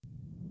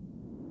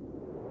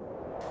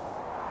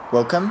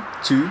Welcome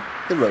to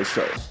The Row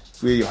Show.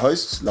 We're your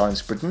hosts,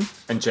 Lawrence Britton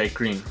and Jake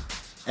Green.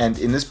 And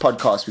in this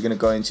podcast, we're going to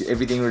go into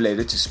everything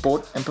related to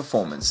sport and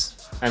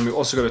performance. And we're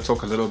also going to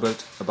talk a little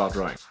bit about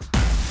rowing.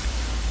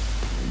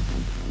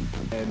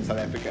 In South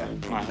Africa.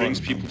 It brings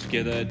people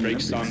together, it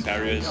breaks down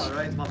barriers. Yeah,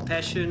 right. My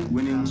passion,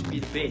 winning, to be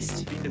the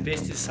best. Being the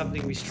best is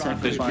something we strive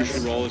for. There's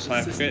crucial role in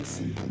South Africa.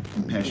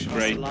 Compassion.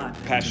 Great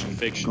passion,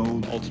 fiction,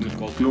 Gold. ultimate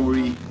goal.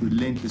 Glory,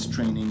 relentless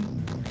training,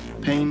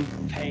 pain.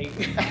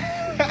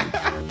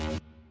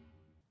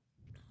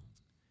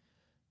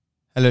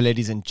 Hello,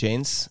 ladies and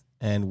gents,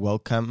 and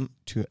welcome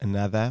to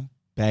another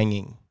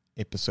banging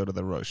episode of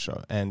The Row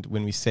Show. And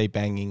when we say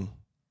banging,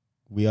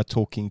 we are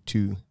talking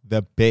to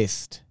the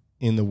best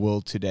in the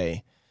world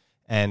today.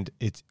 And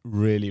it's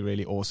really,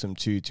 really awesome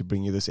to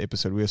bring you this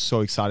episode. We are so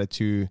excited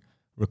to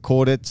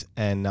record it,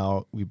 and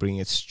now we bring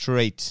it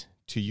straight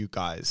to you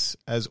guys.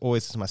 As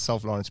always, it's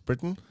myself, Lawrence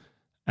Britton.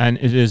 And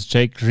it is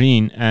Jake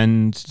Green.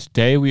 And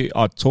today we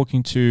are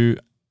talking to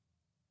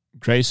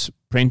Grace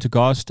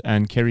Prendergast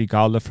and Kerri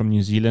Gowler from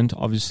New Zealand.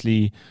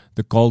 Obviously,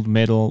 the gold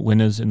medal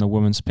winners in the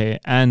women's pair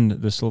and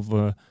the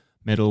silver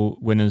medal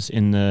winners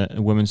in the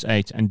women's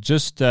 8. And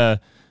just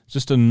a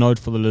note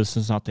for the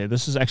listeners out there,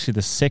 this is actually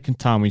the second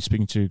time we're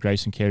speaking to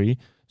Grace and Kerri.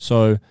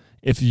 So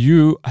if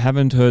you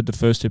haven't heard the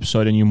first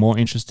episode and you're more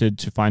interested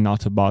to find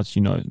out about,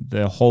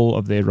 the whole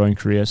of their rowing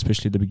career,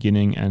 especially the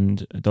beginning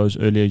and those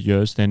earlier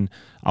years, then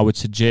I would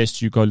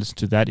suggest you go listen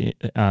to that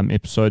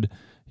episode.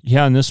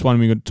 Here in this one,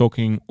 we're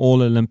talking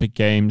all Olympic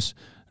Games,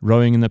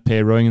 rowing in the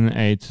pair, rowing in the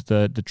 8,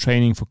 the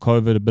training for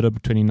COVID, a bit of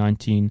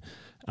 2019,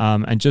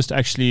 and just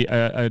actually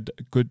a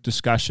good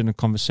discussion, a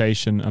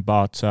conversation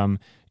about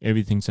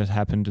everything that's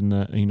happened in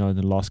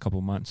the last couple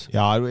of months.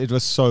 Yeah, it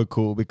was so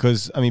cool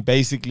because,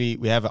 basically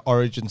we have an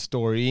origin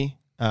story,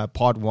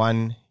 part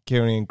 1,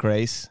 Kerri and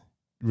Grace,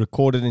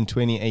 recorded in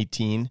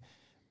 2018,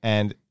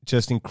 and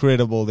just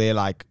incredible. They're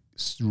like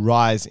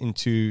rise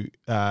into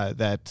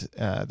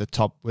the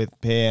top with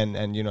pair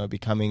and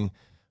becoming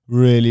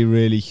really,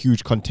 really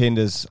huge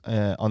contenders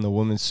on the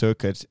women's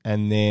circuit.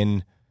 And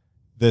then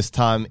this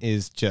time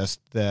is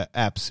just the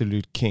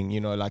absolute king,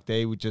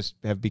 they would just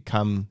have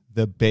become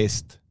the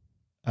best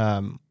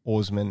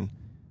oarsmen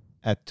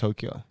at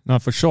Tokyo. No,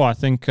 for sure. I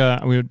think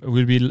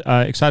we'd be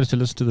excited to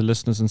listen to the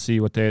listeners and see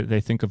what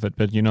they think of it.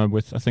 But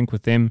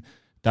with them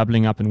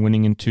doubling up and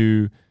winning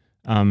into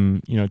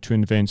two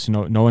events,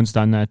 no one's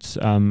done that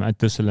at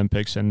this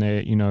Olympics, and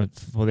they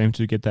for them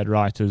to get that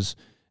right is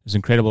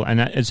incredible. And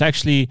it's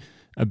actually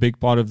a big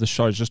part of the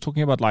show. It's just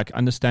talking about like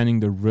understanding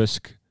the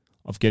risk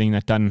of getting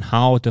that done and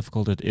how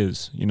difficult it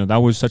is. That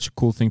was such a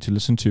cool thing to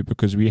listen to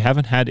because we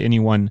haven't had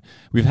anyone.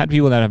 We've had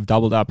people that have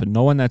doubled up, and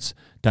no one that's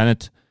done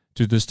it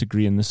to this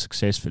degree and this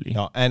successfully.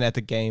 Yeah, and at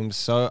the games.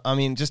 So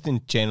just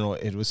in general,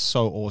 it was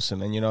so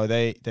awesome. And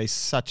they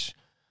such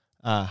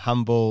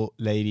humble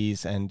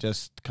ladies and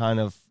just kind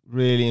of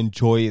really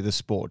enjoy the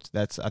sport.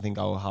 That's I think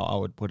how I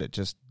would put it.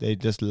 They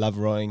just love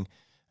rowing.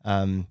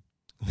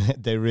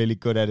 They're really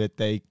good at it.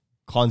 They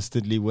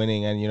constantly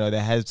winning, and they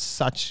had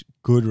such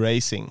good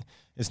racing.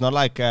 It's not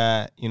like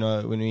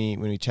when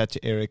we chat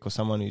to Eric or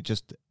someone who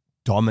just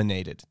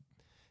dominated.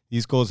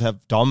 These girls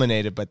have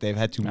dominated, but they've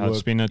had to work.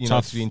 It's been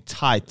it's been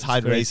tight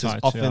races. Tight,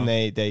 often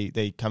yeah.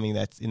 they coming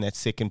in that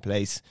second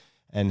place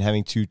and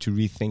having to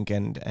rethink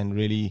and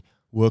really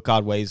work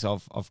out ways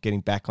of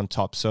getting back on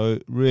top. So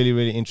really,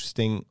 really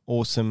interesting,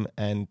 awesome,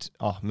 and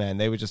oh man,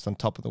 they were just on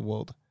top of the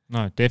world.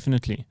 No,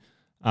 definitely.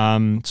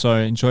 So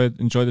enjoy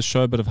the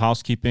show. A bit of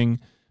housekeeping.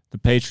 The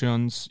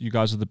Patreons, you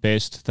guys are the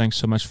best. Thanks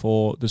so much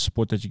for the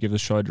support that you give the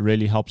show. It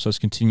really helps us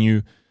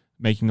continue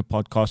making the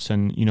podcast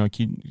and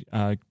keep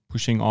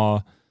pushing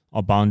our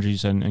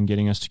boundaries and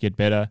getting us to get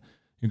better.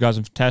 You guys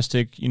are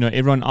fantastic.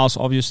 Everyone else,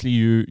 obviously,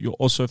 you're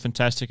also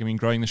fantastic.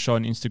 Growing the show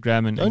on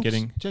Instagram and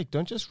getting Jake,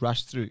 don't just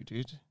rush through,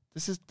 dude.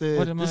 This is the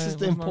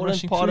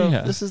important part of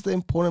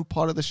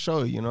the show.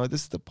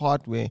 This is the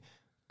part where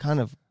kind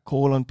of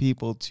call on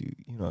people to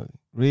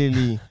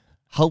really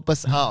help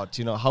us out.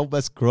 Help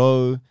us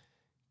grow.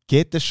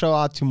 Get the show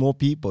out to more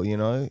people,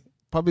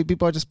 Probably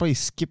people are just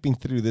skipping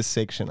through this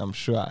section, I'm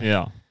sure.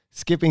 Yeah.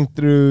 Skipping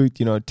through,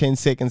 10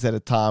 seconds at a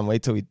time,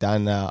 wait till we're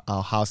done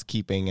our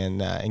housekeeping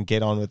and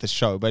get on with the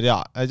show. But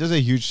yeah, just a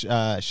huge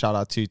shout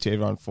out to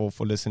everyone for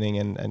listening.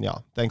 And yeah,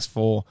 thanks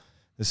for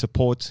the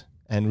support,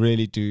 and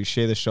really do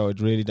share the show. It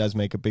really does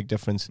make a big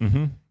difference.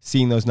 Mm-hmm.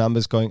 Seeing those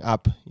numbers going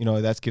up,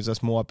 that gives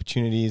us more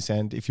opportunities.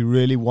 And if you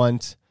really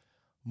want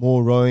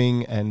more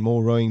rowing and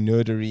more rowing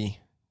nerdery,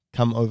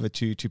 come over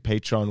to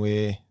Patreon,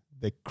 where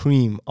the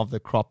cream of the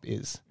crop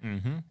is.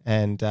 Mm-hmm.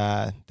 And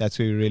that's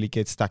where we really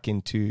get stuck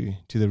into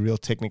the real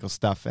technical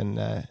stuff, and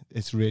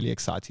it's really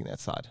exciting, that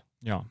side.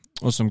 Yeah.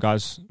 Awesome,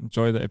 guys.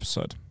 Enjoy the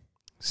episode.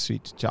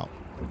 Sweet. Ciao.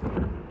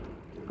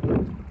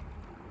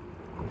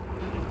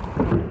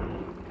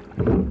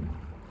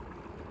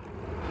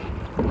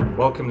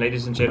 Welcome,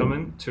 ladies and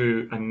gentlemen,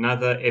 to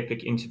another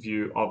epic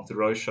interview of The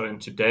Row Show. And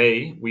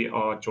today we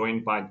are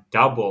joined by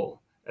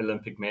double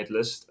Olympic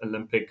medalist,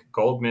 Olympic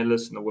gold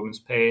medalist in the women's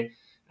pair,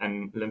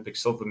 and Olympic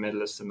silver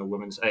medalist in the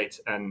women's 8.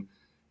 And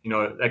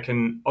there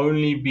can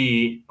only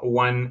be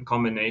one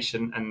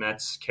combination, and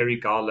that's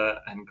Kerri Gowler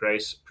and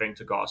Grace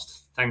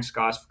Prendergast. Thanks,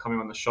 guys, for coming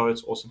on the show.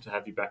 It's awesome to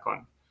have you back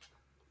on.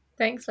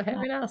 Thanks for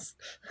having us.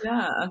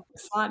 Yeah,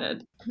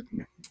 excited.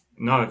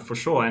 No, for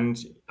sure. And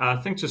I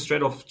think just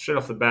straight off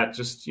the bat,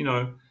 just,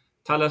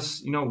 tell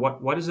us,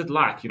 what is it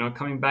like,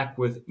 coming back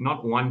with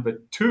not one,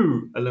 but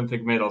 2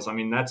 Olympic medals. I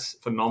mean, that's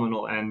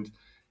phenomenal. And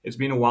it's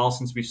been a while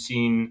since we've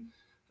seen,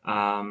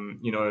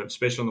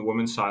 especially on the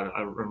women's side.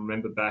 I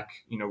remember back,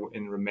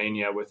 in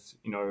Romania with,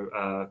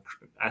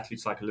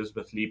 athletes like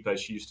Elizabeth Lipa.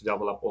 She used to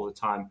double up all the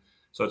time.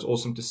 So it's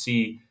awesome to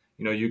see,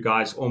 you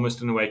guys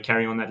almost in a way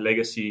carrying on that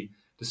legacy,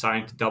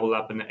 deciding to double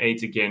up in the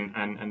 8 again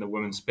and the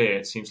women's pair.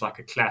 It seems like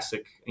a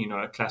classic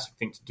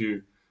thing to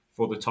do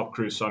for the top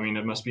crew. So, I mean,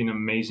 it must be an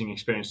amazing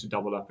experience to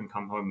double up and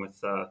come home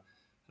with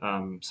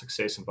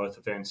success in both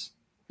events.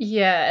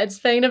 Yeah, it's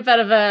been a bit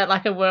of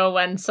a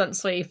whirlwind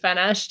since we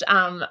finished.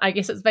 I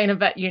guess it's been a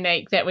bit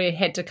unique that we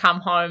had to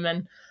come home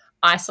and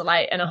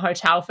isolate in a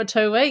hotel for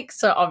 2 weeks.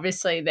 So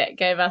obviously that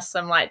gave us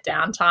some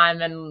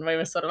downtime, and we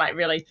were sort of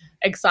really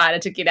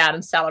excited to get out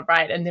and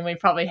celebrate. And then we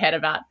probably had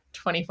about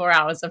 24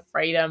 hours of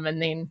freedom,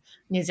 and then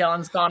New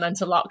Zealand's gone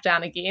into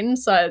lockdown again.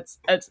 So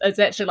it's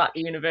actually like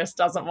the universe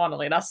doesn't want to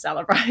let us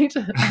celebrate.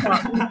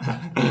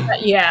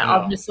 But yeah,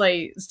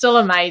 obviously still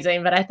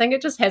amazing, but I think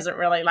it just hasn't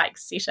really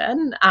set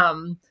in.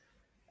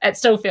 It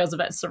still feels a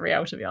bit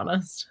surreal, to be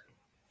honest.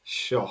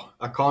 Sure.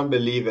 I can't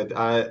believe it.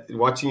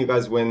 Watching you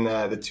guys win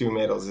the 2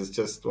 medals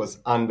was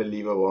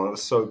unbelievable. And it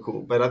was so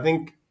cool. But I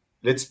think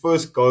let's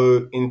first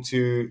go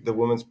into the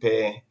women's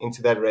pair,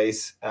 into that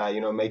race,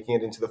 making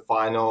it into the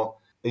final.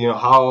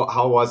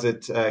 How was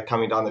it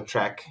coming down the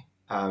track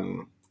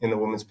in the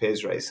women's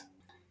pairs race?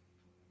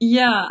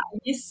 Yeah,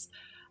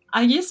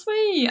 I guess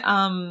we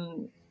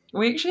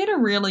actually had a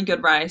really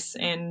good race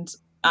and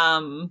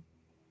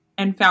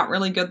felt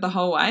really good the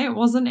whole way. It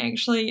wasn't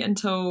actually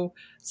until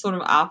sort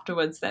of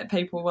afterwards that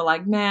people were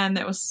like, man,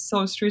 that was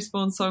so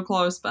stressful and so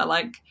close. But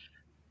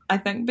I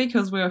think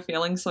because we were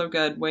feeling so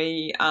good,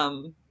 we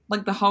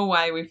the whole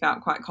way we felt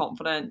quite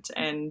confident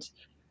and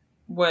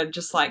were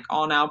just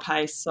on our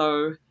pace.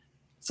 So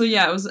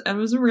yeah, it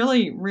was a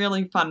really,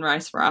 really fun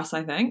race for us,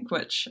 I think,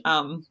 which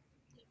I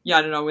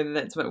don't know whether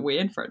that's a bit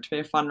weird for it to be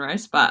a fun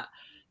race, but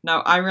no,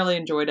 I really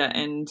enjoyed it.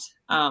 And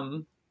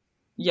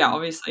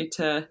obviously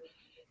to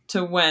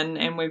win,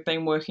 and we've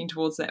been working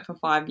towards that for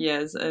 5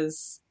 years,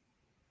 is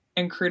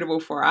incredible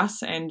for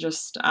us. And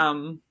just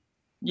we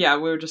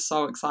were just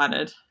so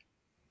excited.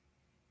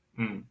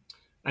 And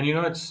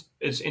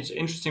it's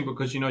interesting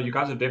because you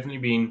guys have definitely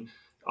been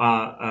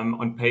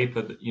on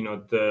paper,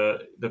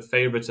 the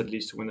favorites at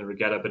least to win the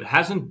regatta, but it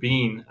hasn't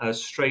been a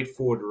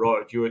straightforward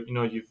road.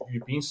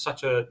 You've been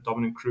such a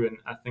dominant crew, and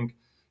I think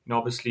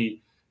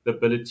obviously the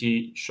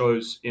ability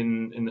shows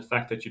in the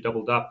fact that you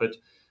doubled up. But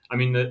I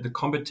mean, the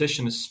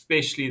competition,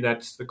 especially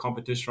that's the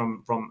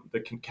competition from the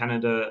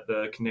Canada,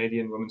 the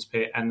Canadian women's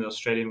pair, and the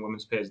Australian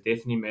women's pair, has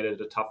definitely made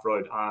it a tough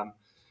road. I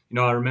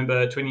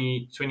remember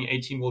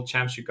 2018 World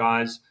Champs, you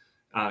guys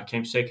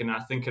came second. I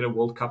think at a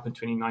World Cup in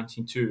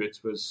 2019 too. It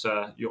was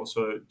you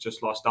also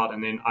just lost out.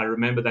 And then I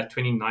remember that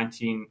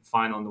 2019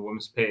 final in the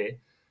women's pair.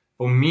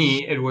 For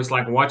me, it was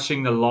like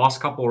watching the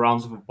last couple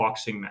rounds of a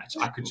boxing match.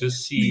 I could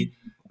just see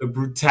the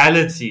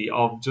brutality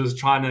of just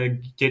trying to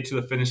get to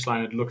the finish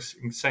line. It looks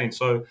insane.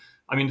 So,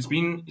 I mean, it's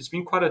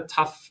been quite a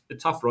tough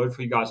road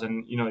for you guys,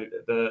 and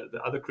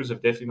the other crews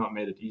have definitely not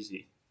made it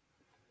easy.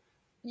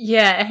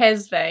 Yeah, it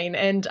has been,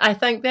 and I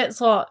think that's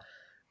what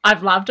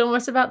I've loved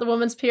almost about the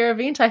women's pair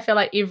event. I feel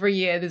like every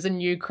year there's a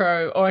new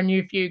crew or a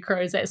new few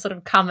crews that sort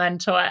of come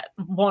into it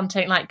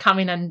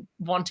coming and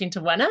wanting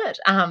to win it,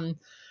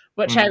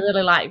 which I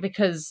really like,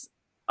 because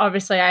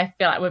obviously I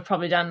feel like we've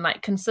probably done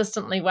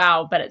consistently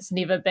well, but it's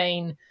never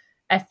been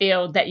a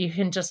field that you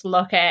can just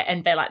look at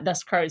and be like,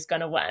 this crew's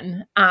going to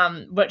win,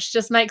 which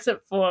just makes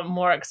it for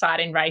more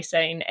exciting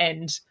racing.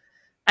 And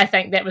I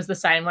think that was the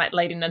same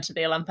leading into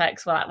the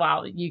Olympics. We're like,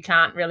 wow, you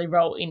can't really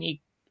roll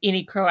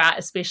any crew out,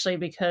 especially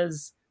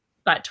because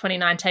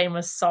 2019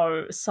 was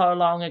so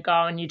long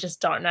ago, and you just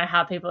don't know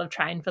how people have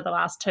trained for the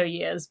last 2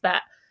 years.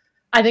 But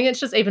I think it's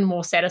just even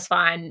more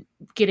satisfying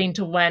getting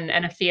to win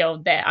in a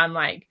field that I'm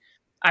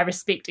I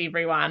respect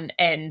everyone,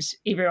 and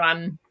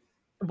everyone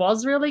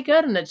was really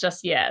good, and it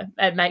just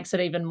it makes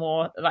it even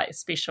more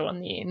special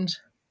in the end.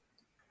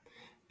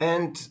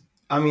 And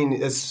I mean,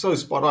 it's so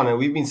spot on, and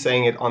we've been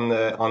saying it on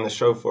the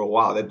show for a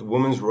while, that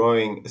women's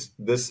rowing,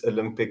 this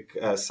Olympic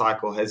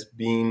cycle, has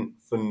been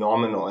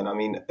phenomenal. And I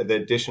mean, the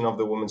addition of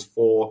the women's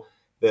four,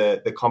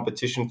 the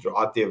competition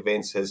throughout the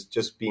events has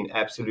just been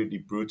absolutely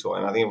brutal.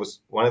 And I think it was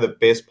one of the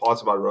best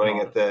parts about rowing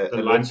at the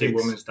Olympics.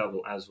 Women's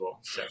double as well,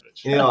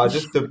 savage.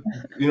 Just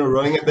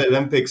rowing at the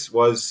Olympics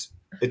was.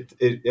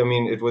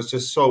 It was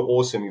just so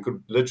awesome. You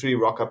could literally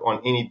rock up on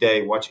any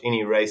day, watch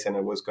any race, and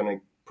it was going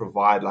to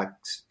provide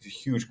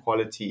huge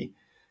quality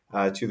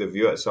to the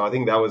viewer. So I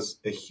think that was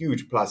a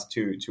huge plus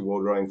to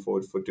World Rowing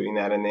Forward for doing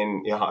that. And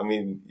then,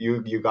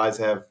 you guys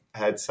have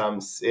had some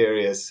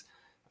serious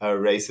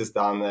races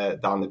down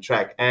the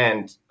track.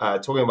 And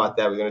talking about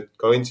that, we're going to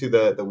go into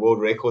the world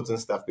records and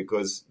stuff,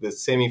 because the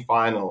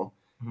semi-final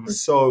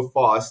is so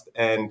fast,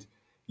 and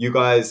you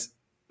guys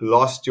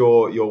lost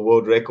your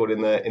world record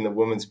in the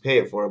women's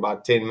pair for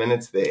about 10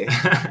 minutes there,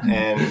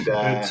 and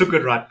took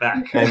it right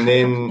back, and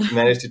then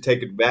managed to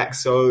take it back.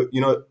 So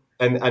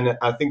and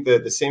I think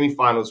the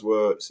semi-finals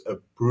were a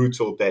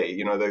brutal day.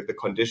 The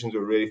conditions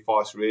were really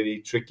fast, really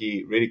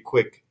tricky, really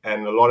quick,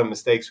 and a lot of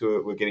mistakes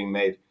were getting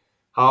made.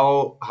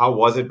 How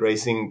was it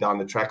racing down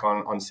the track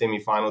on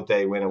semi-final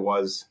day when it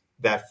was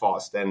that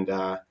fast, and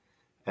there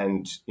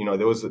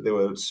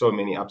were so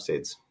many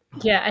upsets?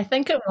 Yeah, I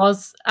think it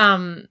was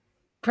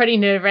pretty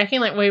nerve-wracking.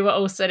 Like, we were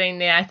all sitting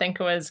there, I think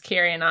it was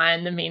Kerri and I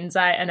in the men's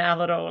eight in our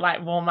little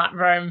like warm-up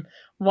room,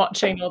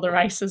 watching all the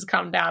races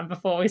come down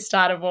before we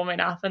started warming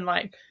up, and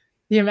like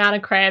the amount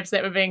of crabs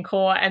that were being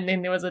caught, and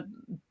then there was a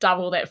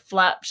double that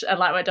flipped, a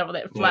lightweight double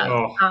that flipped.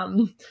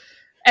 Oh.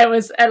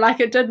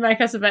 It did make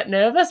us a bit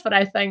nervous, but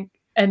I think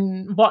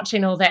in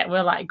watching all that,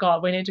 we're like,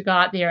 God, we need to go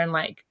out there and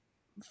like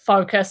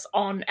focus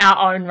on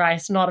our own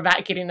race, not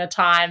about getting a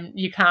time.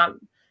 You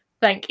can't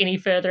think any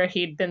further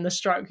ahead than the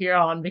stroke you're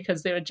on,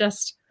 because there were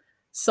just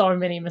so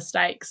many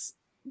mistakes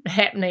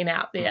happening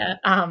out there.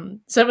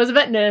 So it was a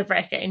bit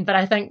nerve-wracking, but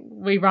I think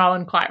we roll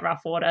in quite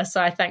rough water,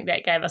 so I think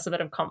that gave us a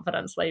bit of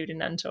confidence leading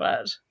into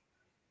it.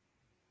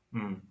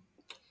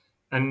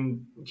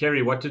 And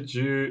Kerri,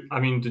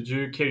 Kerri, did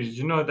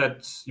you know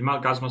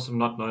that guys must have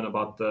not known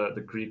about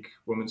the Greek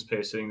women's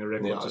pair setting the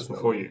record just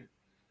before you?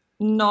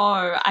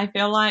 No, I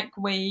feel like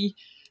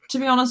to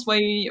be honest,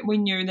 we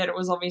knew that it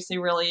was obviously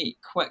really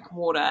quick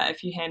water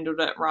if you handled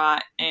it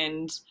right,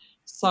 and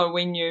so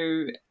we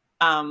knew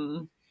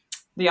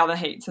the other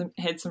heats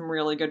had some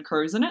really good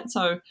crews in it.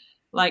 So,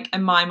 like,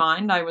 in my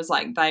mind, I was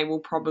like, they will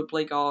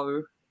probably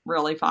go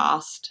really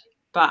fast,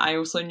 but I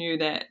also knew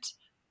that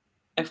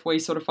if we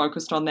sort of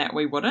focused on that,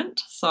 we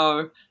wouldn't.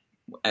 So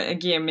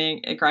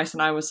again, Grace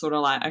and I was sort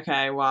of like,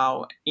 okay,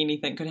 well,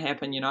 anything could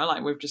happen,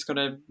 like we've just got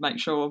to make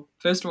sure.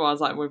 First of all, I was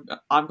like,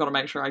 I've got to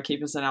make sure I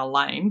keep us in our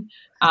lane,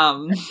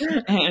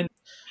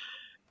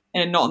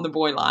 and not in the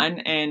boy line,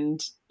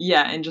 and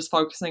just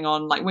focusing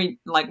on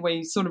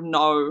we sort of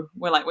know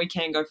we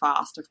can go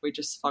fast if we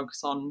just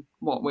focus on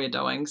what we're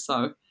doing.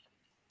 So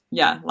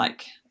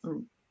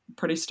I'm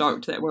pretty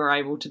stoked that we're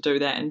able to do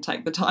that and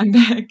take the time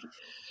back.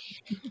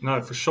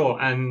 No, for sure.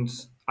 And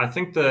I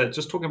think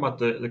just talking about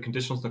the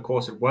conditions on the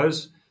course, it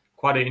was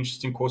quite an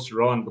interesting course to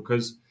run,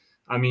 because,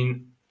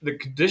 the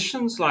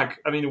conditions,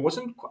 it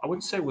wasn't, I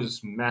wouldn't say it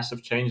was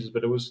massive changes,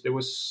 but there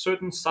was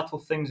certain subtle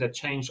things that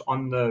changed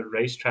on the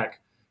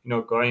racetrack,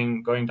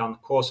 going down the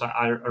course.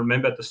 I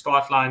remember at the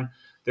start line,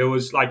 there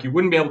was you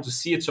wouldn't be able to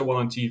see it so well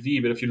on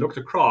TV, but if you looked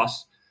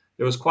across,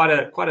 there was quite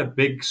a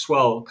big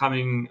swell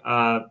coming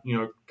up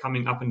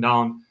and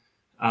down.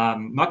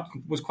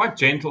 Was quite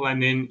gentle,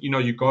 and then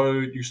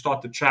you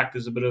start the track.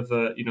 There's a bit of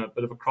a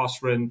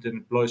crosswind,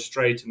 and it blows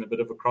straight, and a bit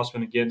of a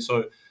crosswind again.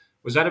 So,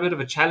 was that a bit of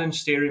a challenge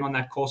steering on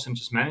that course and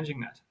just managing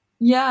that?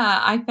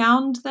 Yeah, I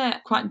found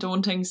that quite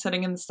daunting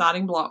sitting in the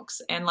starting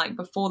blocks, and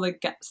before the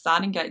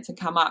starting gates had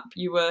come up,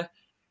 you were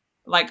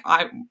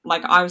I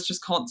was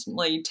just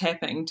constantly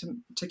tapping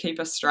to keep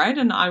us straight,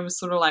 and I was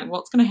sort of like,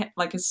 what's going to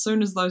happen? As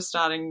soon as those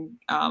starting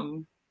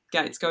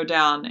gates go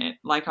down,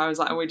 I was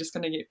like, are we just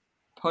going to get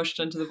pushed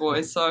into the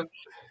boys? So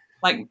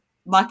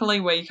luckily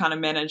we kind of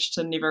managed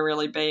to never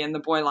really be in the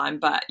boy line,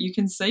 but you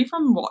can see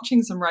from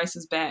watching some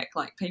races back,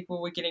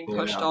 people were getting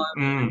pushed over.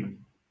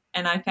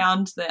 And I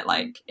found that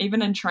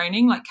even in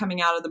training,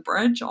 coming out of the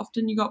bridge,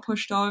 often you got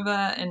pushed over,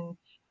 and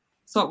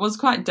so it was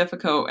quite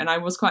difficult, and I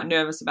was quite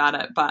nervous about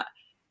it. But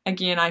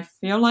again, I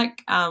feel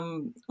like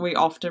we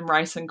often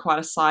race in quite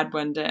a side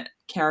wind at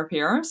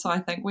Carapero, so I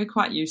think we're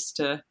quite used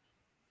to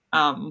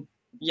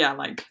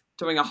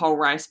doing a whole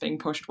race being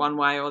pushed one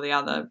way or the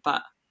other.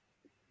 But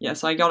yeah,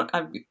 so I've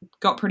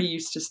got pretty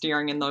used to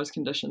steering in those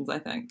conditions, I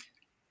think.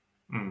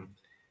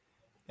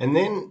 And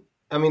then,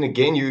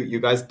 again, you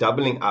guys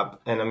doubling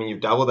up, and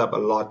you've doubled up a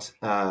lot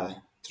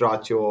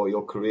throughout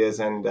your careers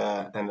and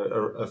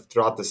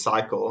throughout the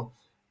cycle.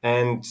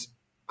 And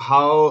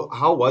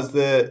how was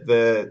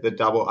the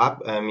double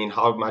up?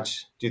 How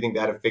much do you think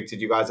that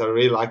affected you guys? I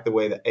really like the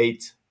way the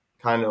 8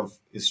 kind of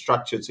is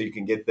structured, so you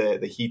can get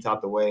the heat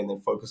out the way and then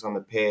focus on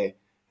the pair,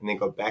 and then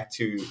go back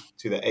to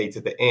the 8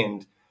 at the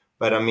end.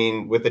 But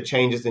with the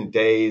changes in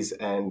days,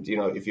 and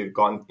if you'd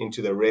gone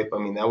into the rep,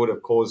 that would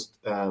have caused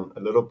a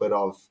little bit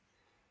of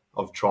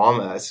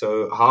trauma.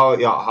 So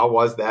how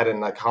was that,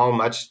 and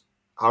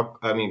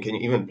can you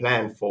even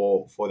plan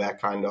for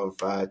that kind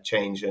of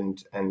change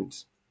and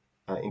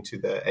into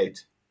the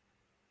 8?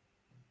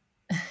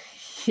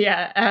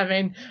 Yeah,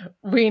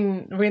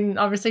 when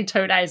obviously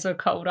 2 days were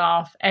called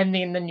off, and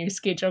then the new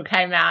schedule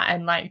came out,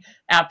 and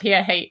our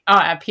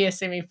peer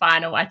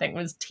semi-final, I think,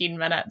 was 10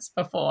 minutes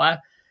before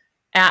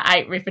our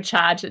 8 repa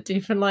charge, it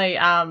definitely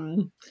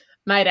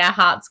made our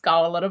hearts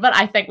go a little bit.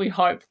 I think we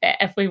hoped that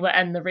if we were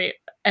in the rep,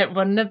 it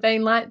wouldn't have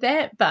been like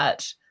that.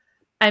 But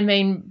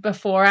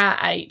before our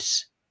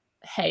 8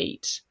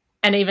 heat,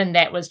 And even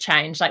that was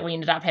changed. Like we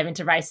ended up having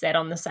to race that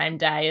on the same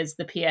day as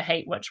the pair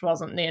heat, which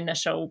wasn't the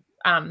initial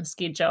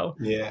schedule.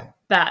 Yeah.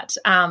 But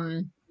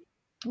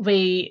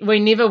we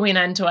never went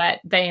into it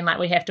being like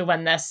we have to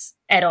win this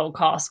at all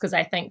costs, because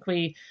I think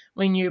we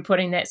knew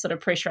putting that sort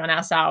of pressure on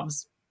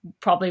ourselves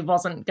probably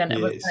wasn't gonna,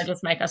 it was gonna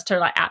just make us too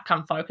like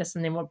outcome focused,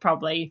 and then we'll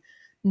probably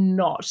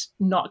not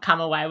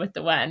come away with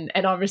the win.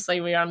 And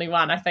obviously we only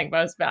won, I think it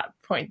was about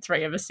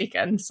 0.3 of a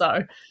second,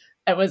 so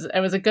it was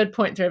a good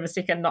 0.3 of a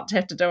second not to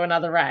have to do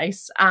another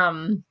race.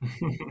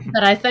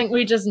 But I think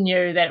we just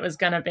knew that it was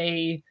going to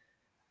be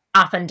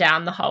up and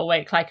down the whole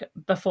week. Like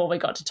before we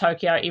got to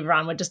Tokyo,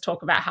 everyone would just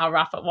talk about how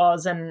rough it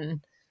was,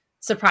 and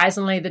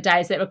surprisingly the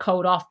days that were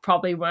called off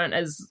probably weren't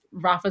as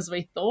rough as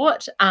we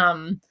thought.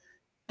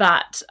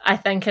 But I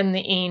think in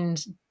the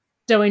end,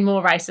 doing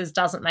more races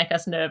doesn't make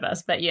us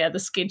nervous. But yeah, the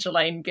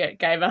scheduling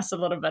gave us a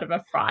little bit of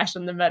a fright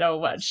in the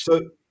middle, which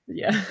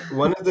yeah.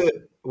 One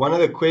of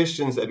the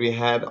questions that we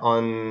had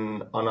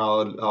on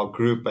our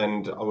group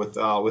and with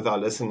our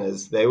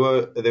listeners, it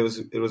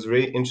was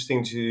really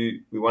interesting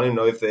we want to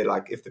know if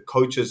the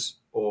coaches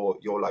or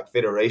your like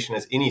federation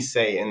has any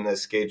say in the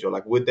schedule.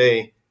 Like, would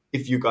they,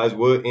 if you guys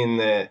were in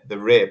the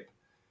rep,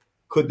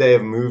 could they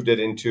have moved it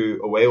into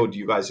away, or do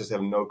you guys just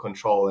have no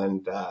control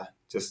and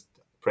just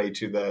pray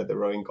to the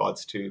rowing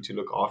gods to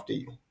look after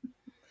you?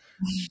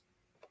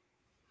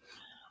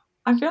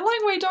 I feel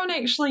like we don't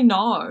actually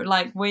know.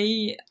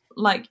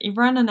 Like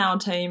everyone in our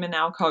team and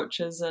our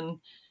coaches and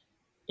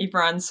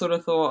everyone sort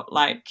of thought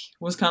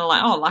was kind of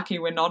like, oh, lucky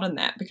we're not in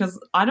that, because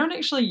I don't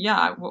actually, we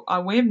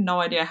have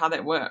no idea how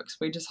that works.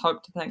 We just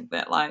hope to think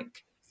that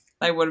like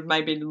they would have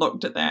maybe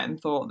looked at that and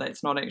thought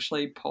that's not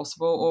actually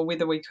possible, or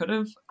whether we could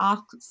have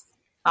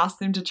asked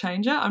them to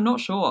change it. I'm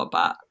not sure,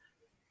 but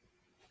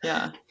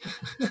yeah.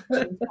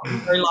 I'm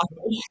very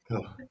lucky.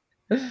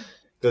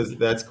 Because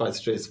that's quite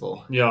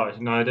stressful. Yeah,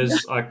 no, it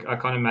is. I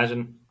can't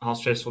imagine how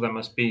stressful that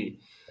must be.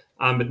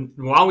 But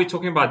while we're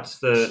talking about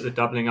the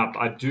doubling up,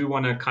 I do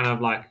want to kind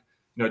of like,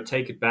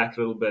 take it back a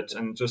little bit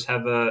and just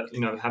have a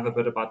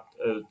bit about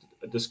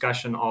a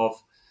discussion of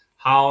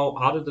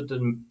how did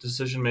the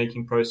decision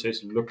making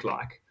process look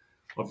like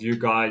of you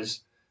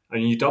guys. I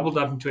mean, you doubled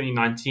up in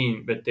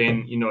 2019, but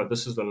then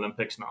this is the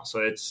Olympics now, so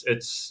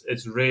it's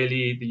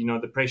really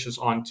the pressure's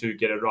on to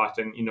get it right,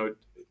 and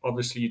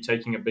obviously you're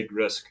taking a big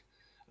risk.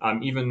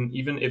 Even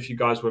if you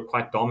guys were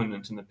quite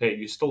dominant in the pair,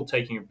 you're still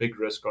taking a big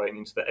risk going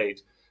into the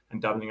 8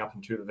 and doubling up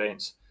in 2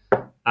 events.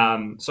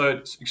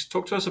 So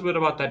talk to us a bit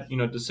about that,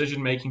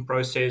 decision making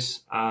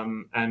process,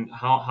 and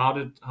how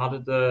did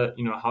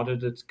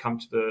it come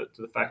to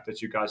the fact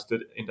that you guys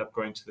did end up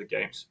going to the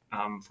games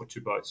for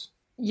 2 boats?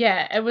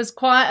 Yeah, it was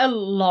quite a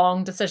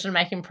long decision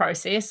making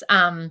process.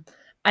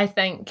 I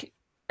think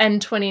in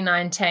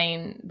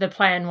 2019 the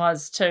plan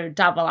was to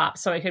double up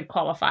so we could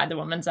qualify the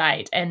women's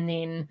 8, and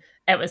then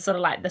it was sort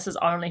of like, this is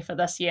only for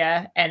this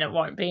year and it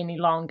won't be any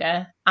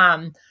longer.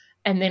 And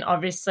then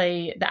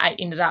obviously the 8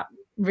 ended up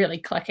really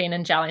clicking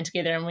and gelling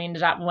together, and we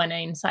ended up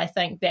winning. So I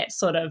think that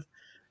sort of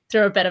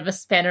threw a bit of a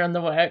spanner in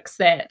the works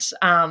that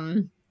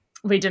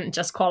we didn't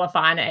just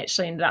qualify, and it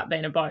actually ended up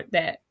being a boat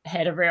that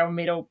had a real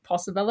medal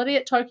possibility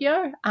at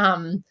Tokyo.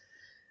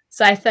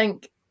 So I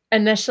think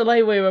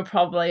initially we were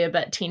probably a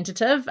bit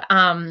tentative,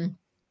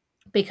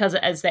 because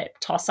it is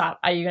that toss up.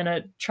 Are you going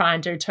to try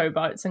and do 2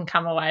 boats and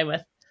come away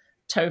with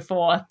 2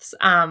 fourths,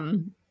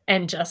 and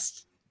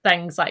just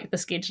things like the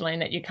scheduling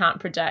that you can't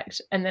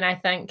predict? And then I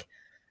think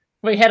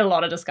we had a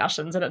lot of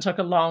discussions and it took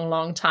a long,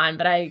 long time.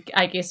 But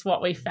I guess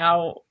what we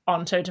fell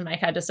onto to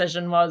make our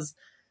decision was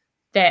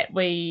that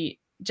we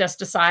just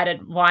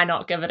decided, why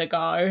not give it a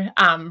go,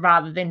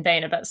 rather than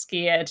being a bit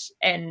scared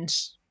and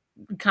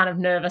kind of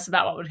nervous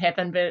about what would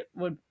happen. But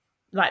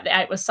the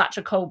 8 was such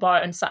a cool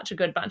boat and such a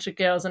good bunch of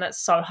girls, and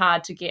it's so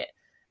hard to get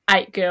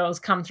 8 girls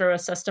come through a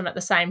system at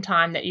the same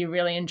time that you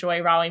really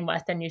enjoy rowing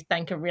with and you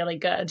think are really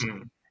good.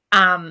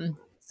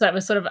 So it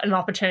was sort of an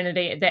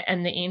opportunity that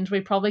in the end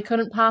we probably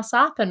couldn't pass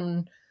up.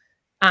 And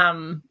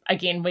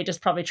again, we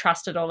just probably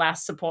trusted all our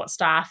support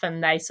staff,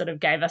 and they sort of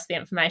gave us the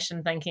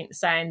information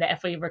saying that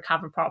if we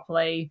recover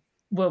properly,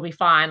 we'll be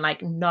fine.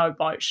 Like, no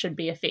boat should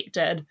be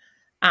affected,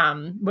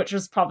 which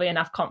was probably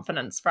enough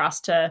confidence for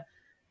us to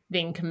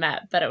then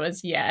commit. But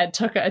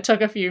it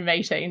took a few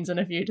meetings and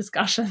a few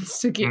discussions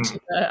to get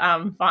to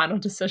the final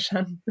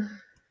decision.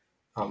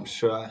 I'm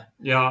sure.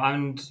 Yeah,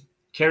 and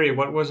Kerri,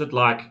 what was it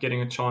like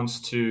getting a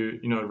chance to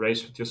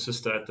race with your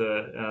sister at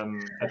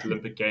the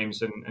Olympic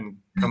Games and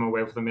come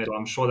away with a medal?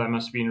 I'm sure that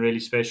must have been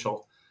really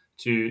special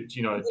to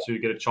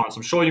get a chance.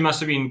 I'm sure you must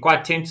have been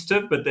quite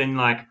tentative, but then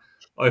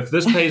if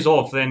this pays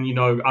off, then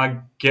I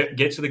get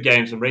to the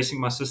games and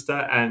racing my sister,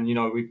 and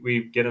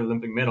we get an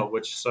Olympic medal.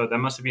 So that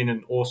must have been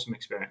an awesome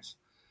experience.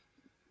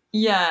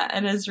 Yeah,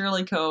 it is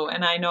really cool,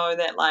 and I know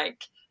that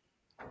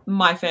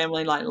my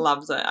family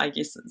loves it. I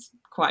guess it's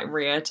quite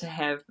rare to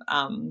have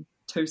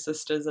 2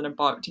 sisters in a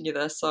boat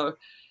together, so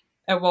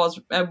It was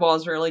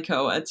really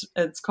cool.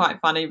 It's quite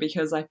funny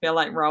because I feel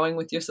like rowing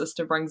with your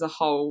sister brings a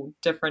whole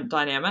different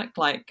dynamic.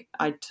 Like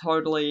I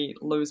totally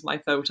lose my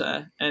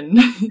filter and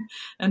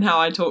and how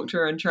I talk to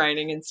her in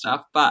training and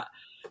stuff. But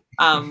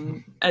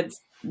it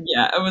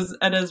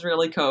is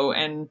really cool,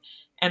 and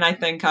I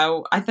think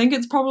I think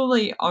it's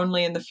probably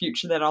only in the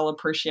future that I'll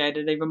appreciate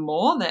it even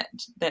more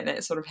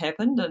that sort of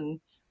happened and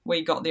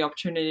we got the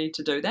opportunity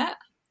to do that.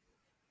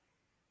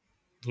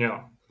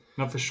 Yeah,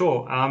 no, for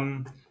sure. I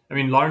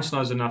mean, Lawrence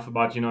knows enough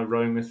about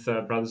rowing with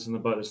brothers in the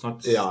boat. It's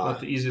not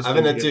the easiest I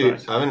thing haven't to get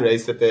right. I haven't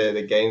raced at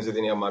the games with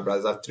any of my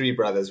brothers. I have 3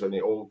 brothers when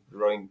we all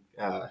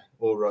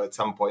row at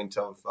some point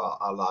of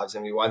our lives,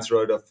 and we once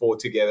rowed a 4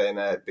 together in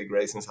a big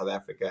race in South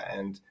Africa,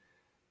 and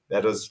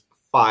that was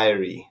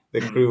fiery.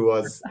 The crew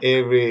was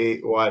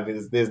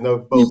everyone. There's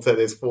no filter.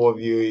 There's 4 of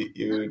you.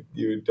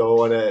 You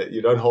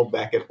don't hold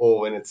back at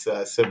all when it's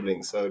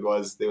siblings. So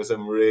there was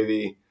some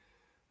really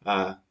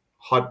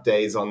hot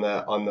days on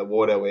the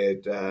water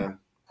where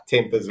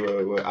tempers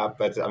were up.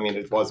 But I mean,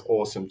 it was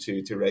awesome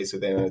to race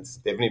with them. And it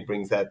definitely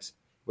brings that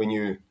when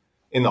you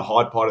in the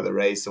hard part of the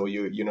race, or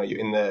you're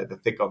in the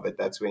thick of it.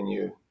 That's when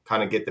you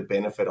kind of get the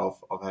benefit of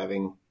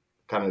having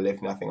kind of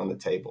left nothing on the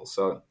table.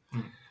 So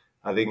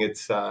I think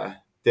it's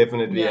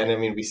definitely, and I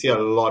mean, we see a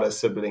lot of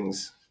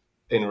siblings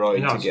in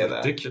rowing together.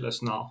 It's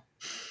ridiculous now.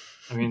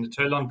 I mean, the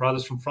Toulon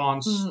brothers from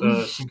France,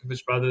 the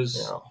Sinkovich brothers.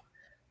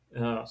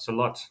 It's a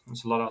lot.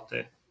 It's a lot out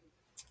there.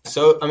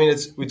 So, I mean,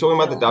 we're talking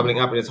about the doubling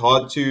up, and it's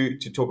hard to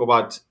talk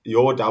about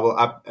your double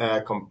up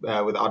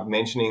without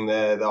mentioning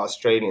the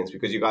Australians,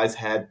 because you guys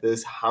had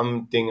this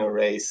humdinger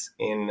race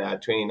in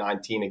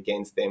 2019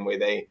 against them where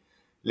they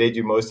led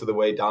you most of the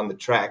way down the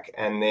track,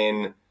 and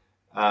then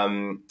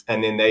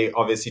they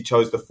obviously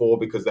chose the 4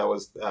 because that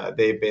was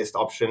their best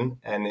option,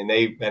 and then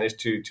they managed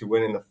to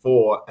win in the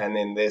 4, and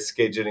then their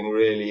scheduling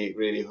really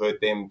really hurt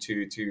them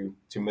to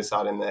miss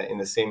out in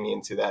the semi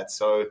into that.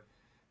 So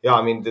yeah,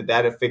 I mean, did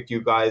that affect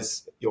you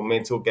guys, your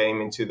mental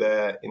game into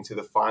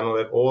the final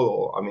at all,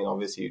 or I mean,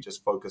 obviously you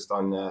just focused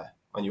on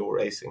your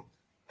racing?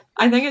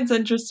 I think it's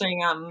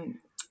interesting.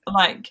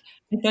 Like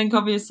I think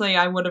obviously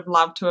I would have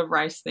loved to have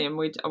raced them.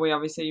 We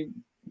obviously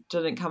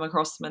didn't come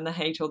across them in the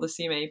heat or the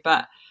semi,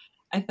 but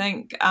I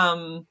think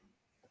that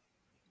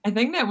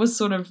was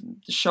sort of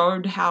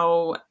showed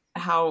how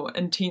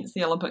intense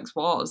the Olympics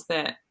was.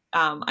 That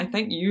I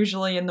think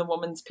usually in the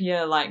women's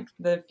pair, like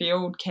the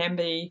field can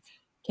be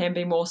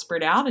more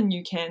spread out, and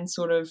you can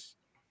sort of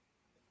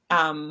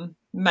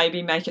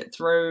maybe make it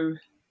through.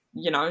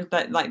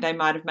 That like they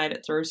might have made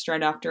it through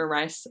straight after a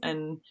race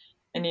in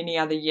any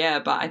other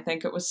year, but I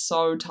think it was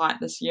so tight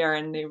this year,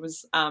 and there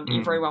was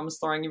everyone was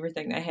throwing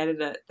everything they had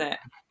at it, that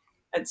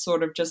it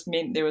sort of just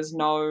meant there was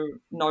no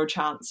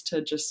chance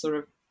to just sort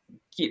of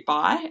get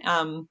by.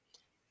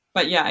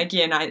 But yeah,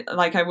 again, I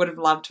would have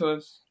loved to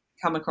have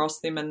come across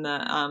them in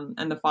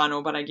the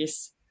final, but I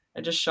guess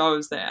it just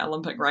shows that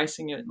Olympic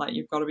racing,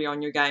 you've got to be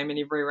on your game in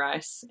every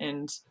race,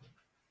 and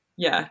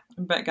yeah,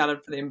 I'm a bit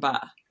gutted for them,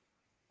 but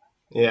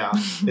yeah,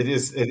 it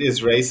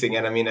is racing,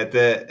 and I mean at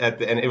the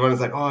and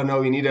everyone's like, oh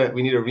no, we need a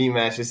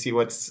rematch to see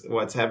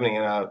what's happening,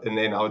 and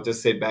then I would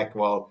just say back,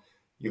 well,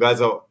 you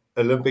guys are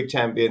Olympic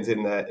champions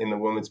in the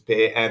women's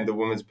pair and the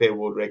women's pair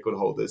world record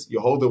holders.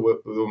 You hold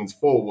the women's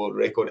 4 world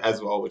record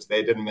as well, which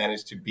they didn't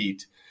manage to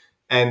beat,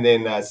 and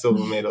then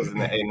silver medals in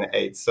the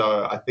 8.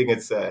 So I think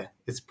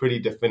it's pretty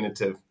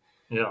definitive.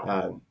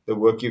 Yeah, the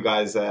work you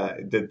guys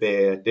did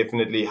there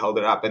definitely held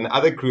it up. And the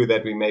other crew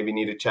that we maybe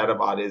need to chat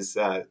about is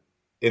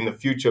in the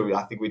future,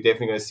 I think we're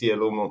definitely going to see a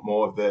little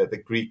more of the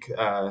Greek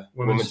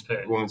women's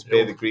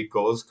pair, the Greek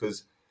girls,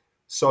 because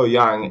so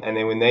young. And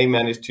then when they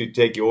managed to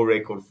take your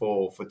record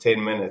for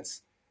 10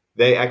 minutes,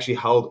 they actually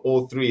held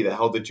all 3. They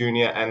held the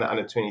junior and the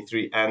under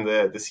 23 and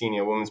the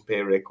senior women's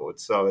pair record.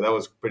 So that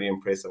was pretty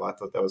impressive. I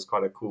thought that was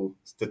quite a cool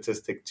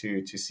statistic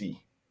to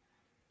see.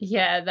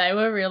 Yeah, they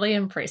were really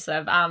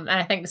impressive. And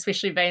I think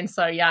especially being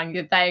so young,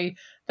 they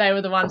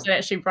were the ones that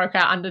actually broke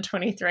our under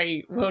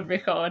 23 world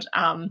record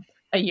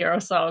a year or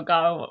so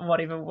ago,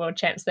 whatever world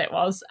champs that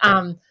was.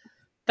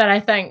 But I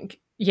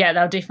think, yeah,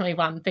 they'll definitely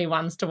be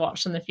ones to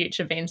watch in the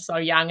future, being so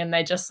young, and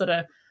they just sort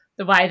of,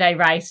 the way they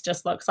race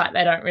just looks like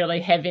they don't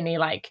really have any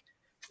like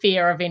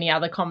fear of any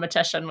other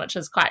competition, which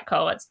is quite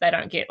cool. They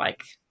don't get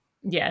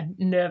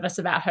nervous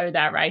about who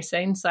they're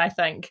racing. So I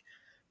think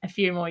a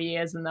few more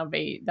years and they'll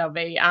be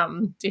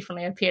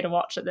definitely a pair to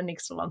watch at the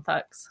next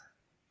Olympics.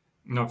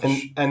 No,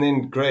 and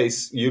then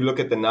Grace, you look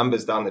at the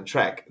numbers down the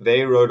track.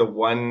 They rode a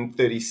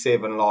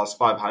 1:37 last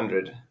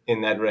 500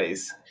 in that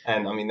race,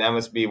 and I mean that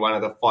must be one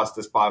of the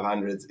fastest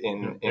 500s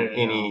in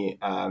any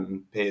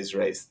pairs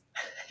race.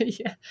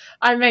 Yeah,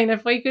 I mean,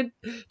 if we could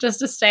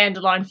just a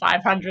standalone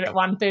 500 at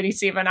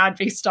 1:37, I'd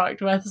be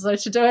stoked with. So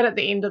to do it at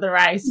the end of the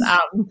race,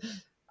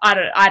 I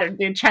don't.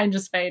 The change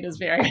of speed is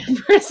very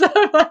impressive.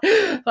 I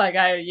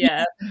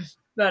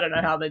don't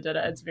know how they did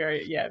it. It's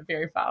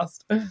very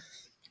fast.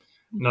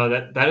 No,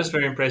 that is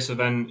very impressive,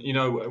 and we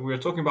were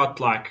talking about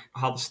like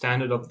how the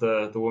standard of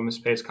the women's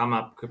pairs come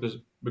up because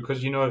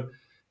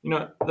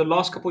the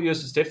last couple of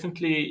years is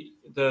definitely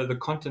the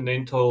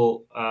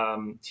continental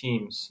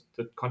teams.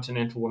 The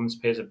continental women's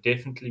pairs have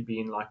definitely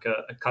been like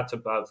a cut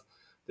above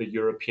the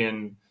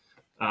European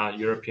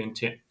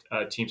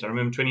teams. I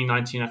remember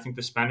 2019. I think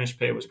the Spanish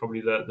pair was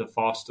probably the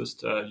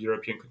fastest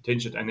European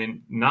contingent, and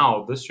then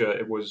now this year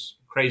it was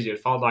crazy. It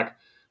felt like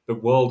the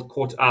world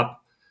caught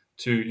up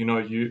to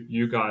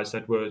you guys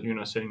that were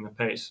setting the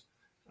pace.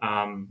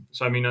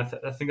 So I mean, I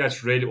think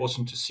that's really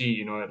awesome to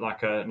see.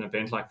 Like an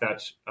event like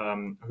that.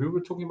 Who were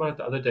talking about it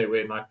the other day,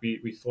 where like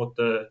we thought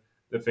the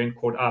event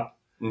caught up.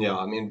 Yeah,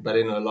 I mean, but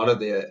in a lot of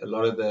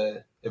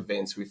the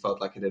events, we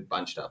felt like it had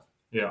bunched up.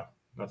 Yeah,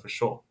 no, for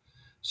sure.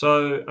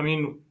 So I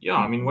mean,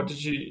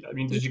 did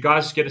you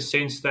guys get a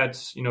sense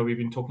that we've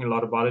been talking a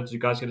lot about it? Did you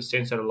guys get a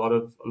sense that a lot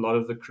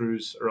of the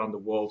crews around the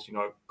world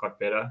got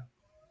better?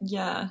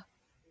 Yeah,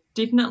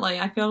 definitely.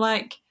 I feel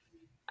like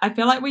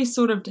we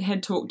sort of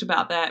had talked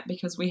about that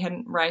because we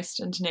hadn't raced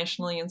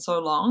internationally in so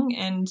long,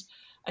 and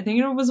I think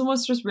it was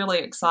almost just really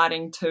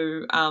exciting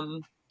to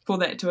for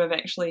that to have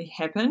actually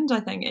happened. I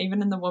think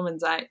even in the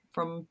women's 8,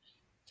 from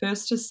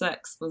first to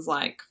sixth was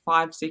like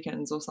 5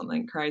 seconds or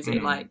something crazy.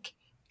 Like,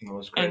 that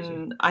was crazy.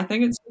 And I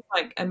think it's just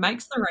like it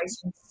makes the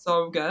racing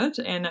so good,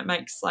 and it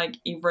makes like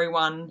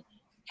everyone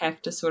have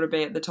to sort of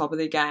be at the top of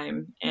their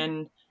game.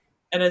 And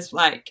it is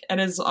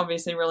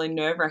obviously really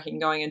nerve-wracking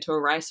going into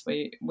a race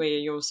where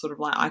you're sort of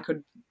like,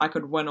 I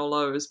could win or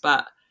lose,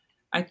 but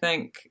I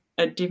think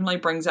it definitely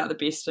brings out the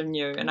best in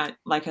you. And I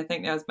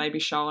think that was maybe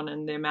shown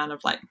in the amount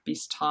of like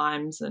best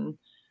times, and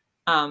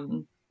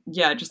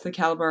just the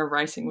caliber of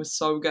racing was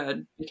so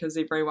good because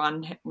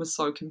everyone was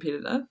so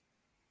competitive.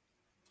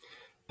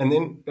 And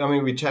then, I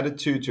mean, we chatted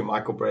to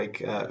Michael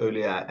Brake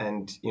earlier,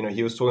 and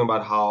he was talking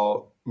about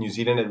how New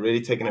Zealand had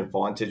really taken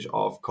advantage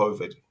of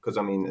COVID, because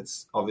I mean,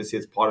 it's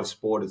part of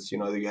sport. It's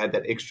you had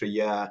that extra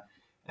year,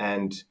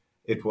 and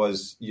it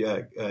was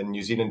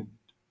New Zealand.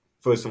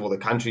 First of all, the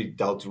country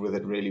dealt with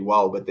it really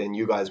well, but then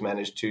you guys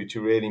managed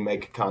to really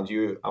make it count.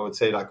 I would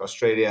say, like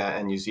Australia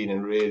and New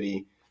Zealand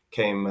really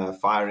came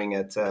firing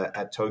at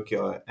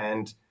Tokyo.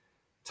 And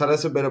tell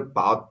us a bit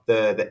about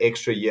the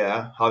extra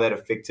year, how that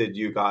affected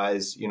you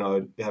guys,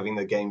 having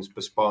the games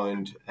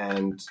postponed,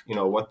 and,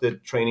 what the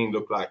training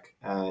looked like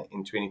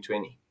in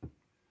 2020.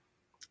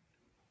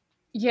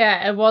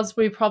 Yeah, it was.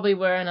 We probably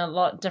were in a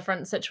lot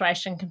different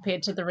situation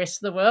compared to the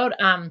rest of the world.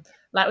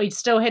 Like we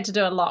still had to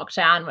do a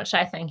lockdown, which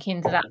I think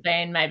ended up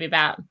being maybe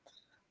about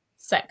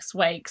 6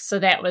 weeks. So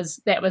that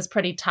was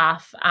pretty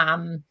tough.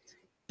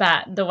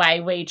 But the way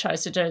we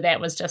chose to do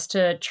that was just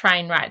to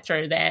train right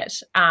through that.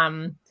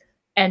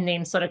 And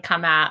then sort of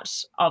come out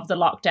of the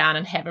lockdown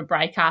and have a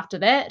break after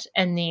that,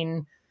 and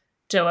then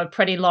do a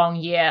pretty long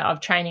year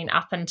of training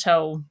up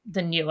until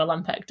the new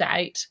Olympic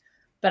date.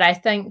 But I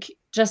think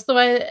just the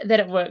way that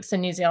it works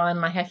in New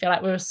Zealand, like I feel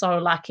like we were so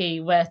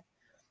lucky with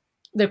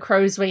the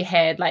crews we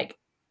had, like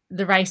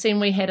the racing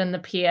we had in the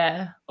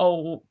pier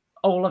all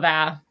of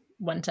our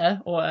winter,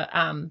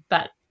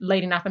 but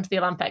leading up into the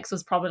Olympics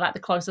was probably like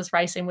the closest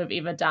racing we've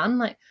ever done.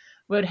 Like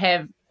we'd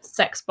have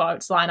 6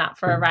 boats line up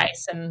for a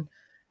race, and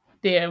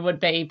there would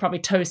be probably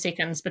 2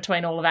 seconds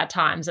between all of our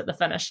times at the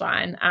finish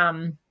line.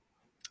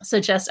 So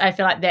just, I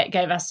feel like that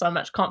gave us so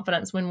much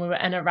confidence when we were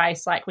in a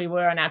race like we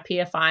were in our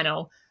peer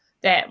final,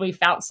 that we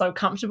felt so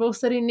comfortable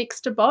sitting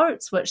next to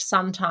boats, which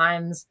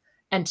sometimes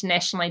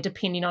internationally,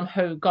 depending on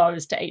who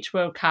goes to each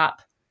World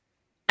Cup,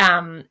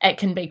 it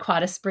can be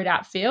quite a spread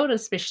out field,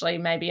 especially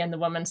maybe in the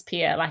women's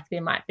peer. Like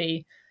there might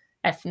be,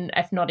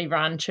 if not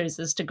everyone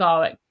chooses to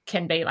go, it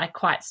can be like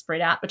quite spread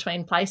out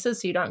between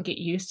places, so you don't get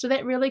used to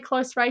that really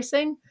close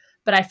racing.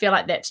 But I feel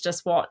like that's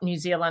just what New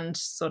Zealand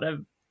sort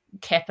of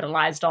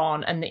capitalized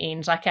on in the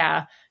end, like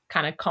our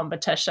kind of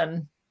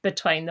competition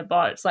between the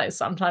boats. Like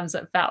sometimes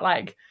it felt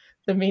like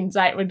the men's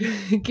 8 would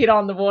get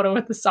on the water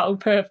with the sole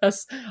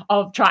purpose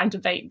of trying to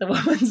beat the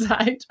women's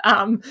 8.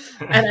 And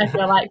I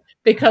feel like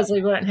because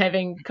we weren't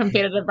having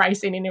competitive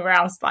racing anywhere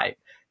else, like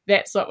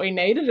that's what we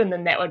needed. And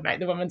then that would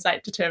make the women's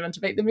 8 determined to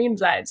beat the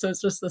men's 8. So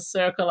it's just the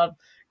circle of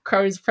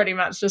crews pretty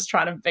much just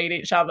trying to beat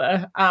each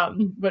other,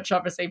 which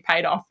obviously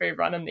paid off for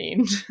everyone in the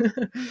end.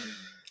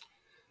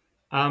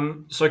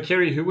 So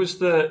Kerri, who was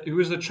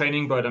the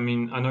training boat? I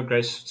mean, I know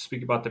Grace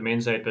speak about the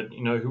men's 8, but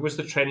who was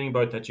the training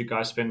boat that you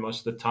guys spend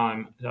most of the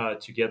time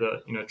together,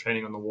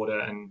 training on the water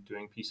and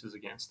doing pieces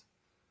against?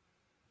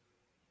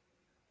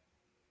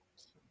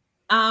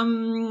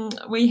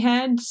 We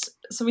had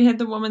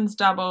the women's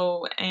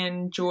double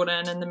and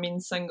Jordan and the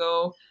men's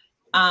single.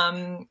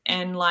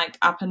 And like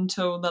up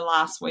until the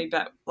last wee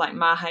bit, like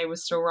Mahe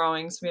was still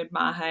rowing, so we had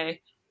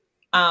Mahe.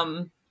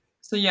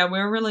 So yeah, we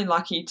were really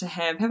lucky to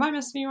have I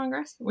missed anyone,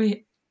 Grace?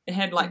 We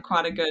had like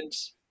quite a good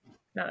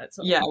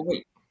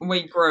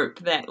we group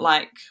that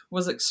like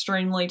was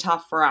extremely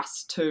tough for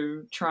us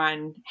to try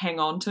and hang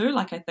on to.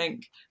 Like I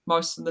think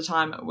most of the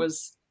time it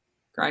was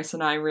Grace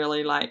and I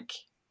really like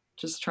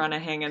just trying to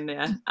hang in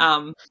there.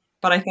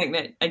 But I think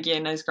that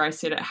again, as Grace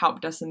said, it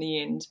helped us in the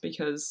end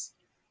because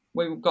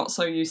we got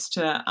so used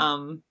to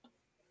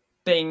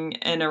being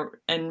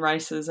in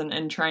races and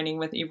in training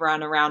with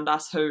everyone around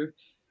us who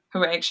who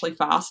are actually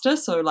faster.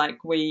 So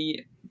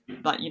we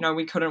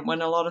couldn't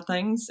win a lot of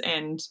things,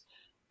 and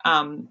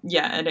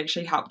it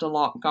actually helped a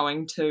lot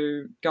going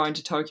to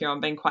Tokyo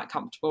and being quite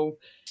comfortable,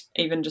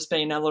 even just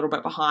being a little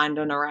bit behind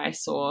in a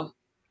race or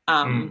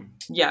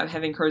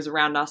having crews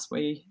around us.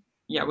 We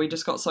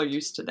just got so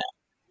used to that.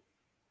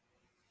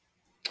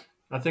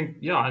 I think,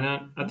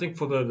 and I think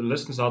for the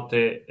listeners out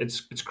there,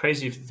 it's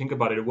crazy if you think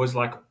about it. It was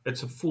like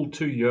it's a full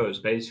 2 years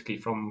basically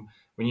from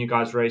when you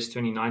guys raced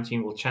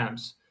 2019 World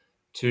Champs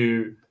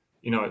to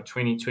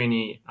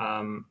 2020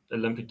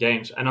 Olympic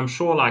Games, and I'm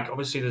sure like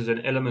obviously there's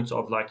an element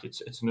of like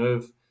it's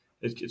nerve.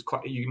 It's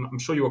quite. I'm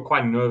sure you were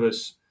quite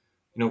nervous,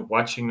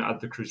 watching the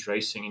other crews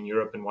racing in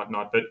Europe and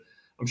whatnot. But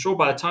I'm sure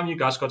by the time you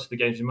guys got to the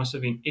games, you must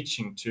have been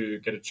itching to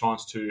get a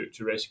chance to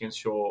race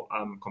against your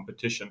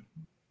competition.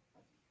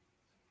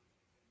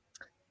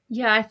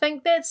 Yeah, I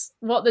think that's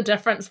what the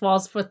difference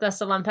was with this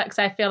Olympics.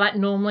 I feel like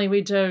normally we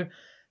do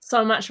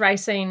so much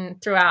racing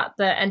throughout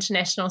the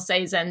international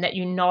season that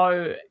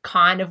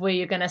kind of where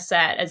you're going to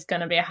sit is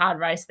going to be a hard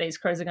race. These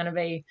crews are going to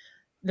be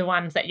the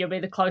ones that you'll be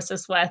the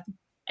closest with.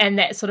 And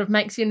that sort of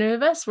makes you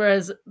nervous.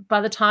 Whereas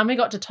by the time we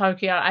got to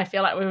Tokyo, I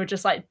feel like we were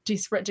just like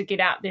desperate to get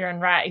out there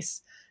and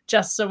race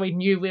just so we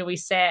knew where we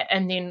sat.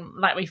 And then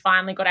like we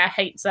finally got our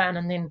heats in,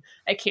 and then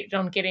it kept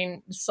on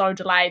getting so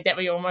delayed that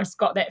we almost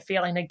got that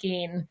feeling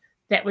again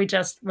that we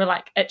just were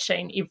like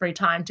itching every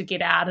time to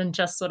get out and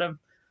just sort of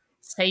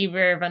see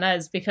where everyone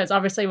is, because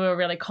obviously we were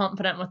really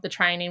confident with the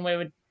training we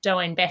were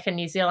doing back in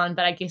New Zealand,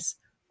 but I guess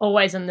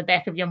always in the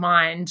back of your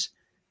mind,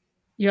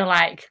 you're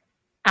like,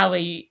 are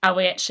we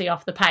actually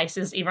off the pace?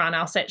 Is everyone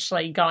else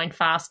actually going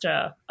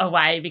faster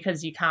away,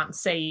 because you can't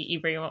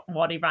see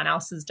what everyone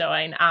else is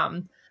doing?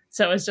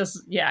 So it was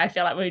just, I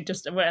feel like we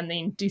just were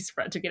then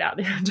desperate to get out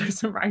there and do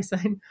some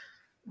racing.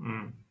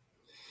 Mm.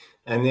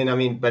 And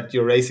then, but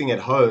you're racing at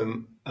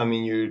home.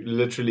 You're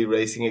literally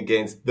racing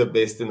against the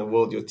best in the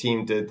world. Your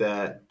team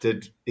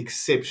did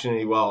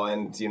exceptionally well.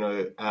 And,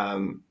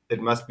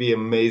 it must be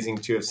amazing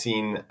to have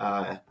seen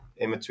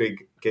Emma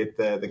Twigg get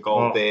the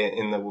gold there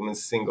in the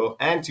women's single.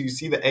 And to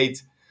see the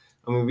 8,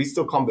 we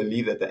still can't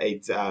believe that the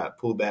 8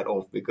 pulled that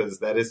off, because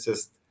that is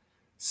just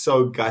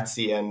so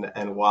gutsy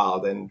and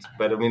wild.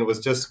 But it was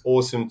just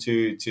awesome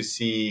to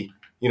see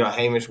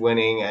Hamish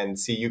winning and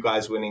see you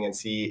guys winning and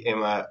see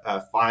Emma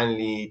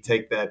finally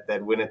take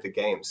that win at the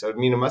game. So, it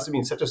must have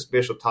been such a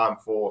special time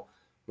for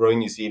Rowing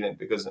New Zealand,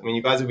 because,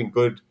 you guys have been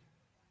good.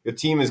 Your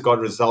team has got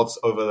results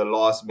over the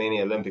last many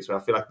Olympics, but I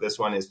feel like this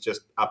one is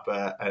just up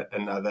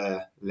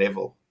another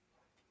level.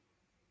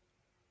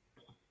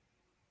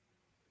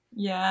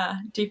 Yeah,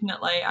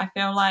 definitely. I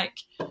feel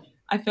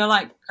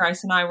like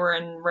Grace and I were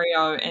in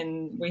Rio,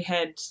 and we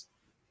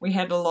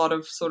had a lot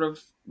of sort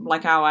of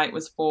like our 8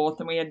 was 4th,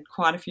 and we had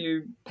quite a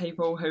few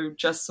people who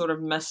just sort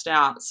of missed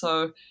out.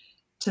 So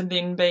to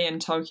then be in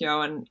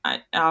Tokyo and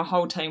our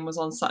whole team was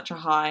on such a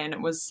high, and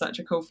it was such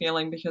a cool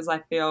feeling, because I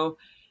feel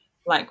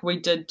like we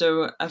did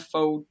do a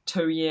full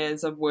 2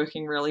 years of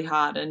working really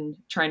hard and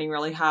training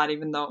really hard,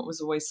 even though it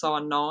was always so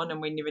unknown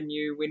and we never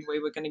knew when we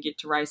were going to get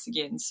to race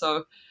again.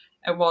 So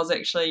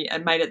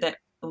it made it that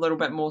a little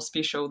bit more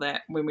special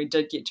that when we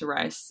did get to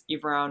race,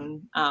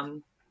 everyone,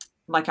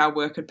 like our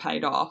work had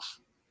paid off,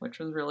 which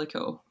was really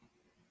cool.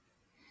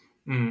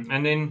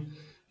 And then,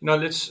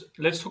 let's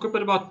talk a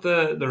bit about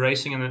the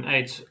racing in an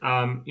 8.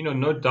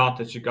 No doubt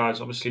that you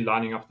guys obviously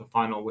lining up the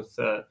final with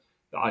the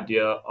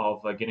idea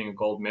of getting a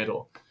gold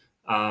medal.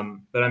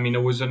 But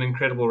it was an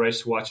incredible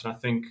race to watch, and I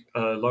think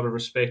a lot of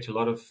respect, a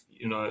lot of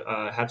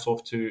hats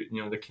off to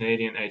the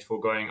Canadian 8 for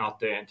going out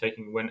there and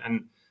taking the win.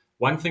 And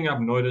one thing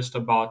I've noticed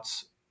about,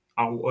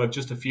 or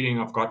just a feeling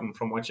I've gotten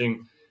from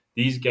watching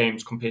these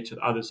games compared to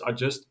the others,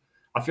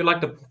 I feel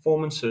like the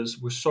performances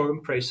were so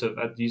impressive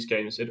at these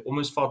games. It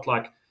almost felt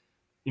like,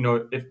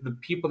 if the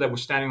people that were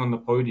standing on the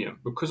podium,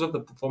 because of the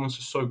performance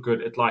was so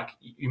good, it like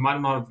you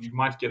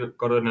might get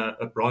gotten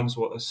a bronze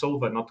or a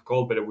silver, not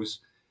gold, but it was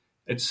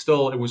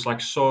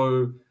like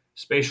so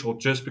special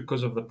just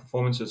because of the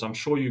performances. I'm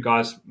sure you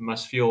guys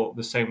must feel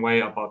the same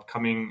way about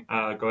going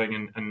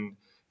and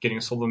getting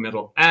a silver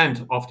medal,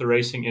 and after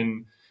racing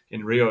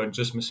in Rio and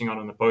just missing out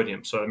on the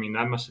podium. So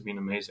that must have been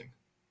amazing.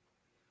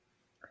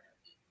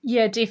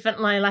 Yeah,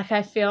 definitely. Like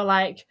I feel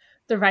like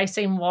the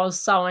racing was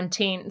so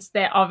intense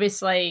that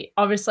obviously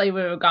we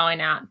were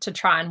going out to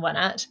try and win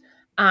it.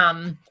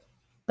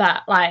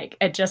 But like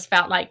it just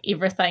felt like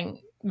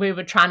everything we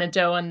were trying to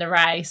do in the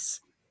race,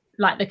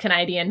 like the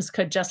Canadians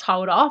could just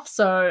hold off.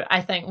 So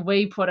I think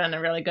we put in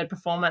a really good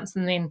performance,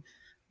 and then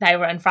they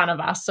were in front of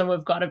us. So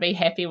we've got to be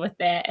happy with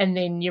that. And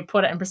then you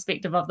put it in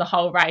perspective of the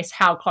whole race,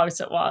 how close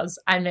it was.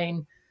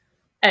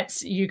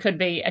 You could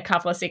be a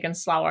couple of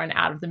seconds slower and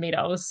out of the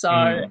medals.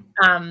 So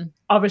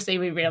obviously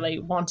we really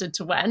wanted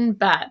to win,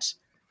 but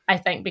I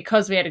think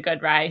because we had a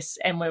good race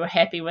and we were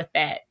happy with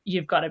that,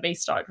 you've got to be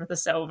stoked with the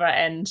silver.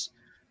 And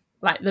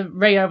like the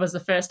Rio was the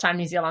first time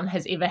New Zealand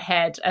has ever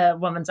had a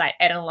women's 8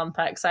 at an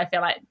Olympics. So I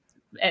feel like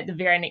at the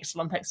very next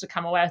Olympics to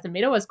come away with a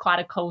medal was quite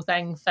a cool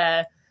thing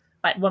for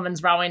like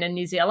women's rowing in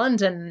New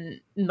Zealand.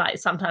 And like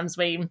sometimes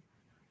we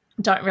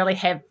don't really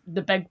have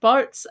the big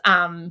boats.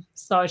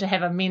 So to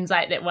have a men's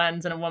 8 that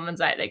wins and a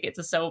women's 8 that gets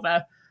a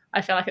silver,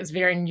 I feel like it's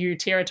very new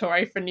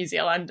territory for New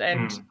Zealand,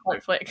 and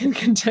hopefully it can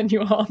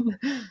continue on.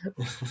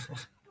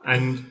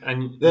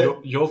 And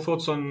your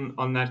thoughts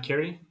on that,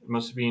 Kerri? It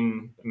must have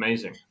been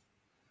amazing.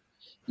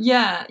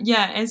 Yeah,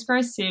 as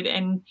Grace said,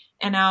 and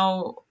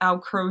our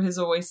crew has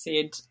always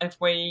said, if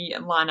we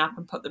line up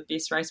and put the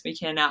best race we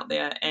can out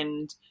there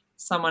and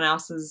someone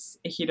else is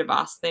ahead of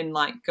us, then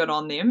like good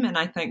on them. And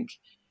I think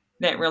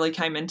that really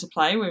came into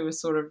play. We were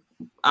sort of,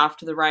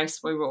 after the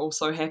race, we were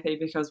also happy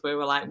because we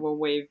were like, well,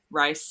 we've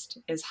raced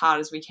as hard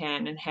as we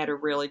can and had a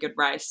really good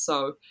race.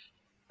 So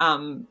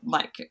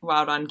like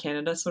well done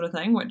Canada sort of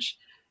thing, which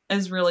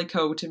is really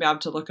cool to be able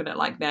to look at it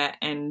like that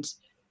and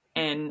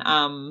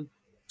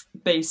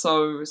be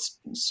so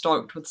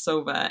stoked with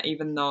silver,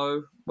 even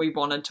though we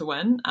wanted to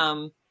win.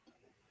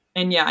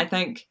 And yeah, I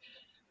think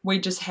we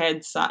just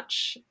had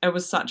it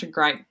was such a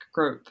great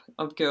group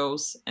of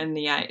girls in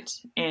the 8,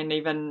 and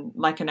even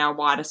like in our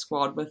wider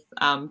squad with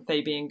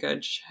Phoebe and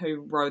Gudge,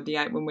 who rode the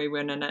 8 when we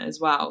weren't in it as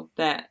well,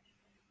 that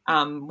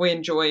we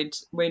enjoyed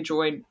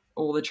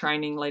all the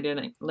training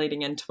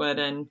leading into it,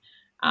 and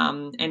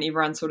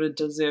everyone sort of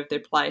deserved their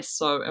place.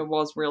 So it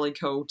was really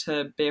cool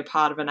to be a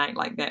part of an 8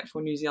 like that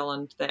for New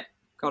Zealand that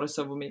got a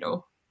silver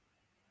medal.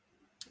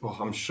 Well,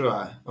 I'm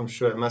sure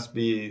it must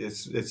be.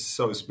 It's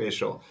so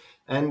special.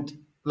 And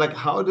like,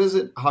 how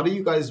do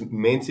you guys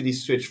mentally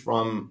switch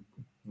from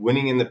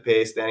winning in the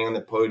pair, standing on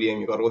the podium,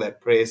 you got all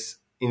that press,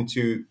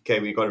 into, okay,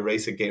 we got to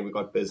race again, we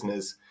got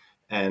business,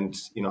 and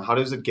how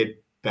does it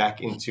get back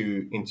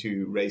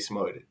into race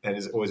mode? And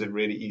is it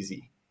really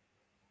easy?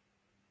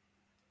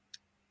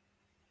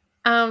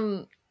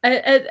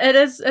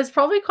 It's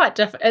probably quite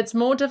different. It's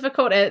more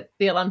difficult at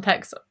the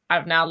Olympics,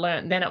 I've now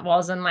learned, than it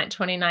was in like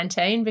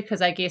 2019,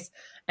 because I guess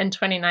in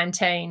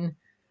 2019,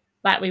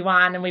 like we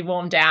won and we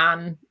warmed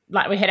down,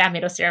 like we had our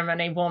medal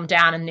ceremony, warmed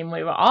down, and then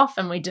we were off,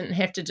 and we didn't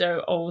have to do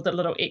all the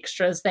little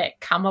extras that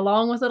come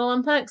along with the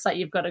Olympics. Like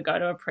you've got to go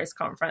to a press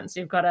conference,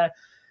 you've got to,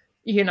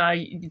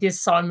 there's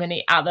so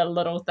many other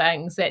little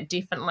things that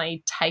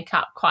definitely take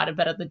up quite a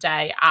bit of the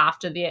day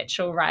after the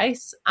actual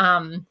race.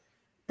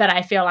 But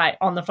I feel like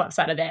on the flip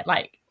side of that,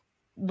 like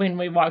when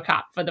we woke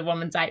up for the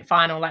women's 8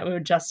 final, like we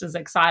were just as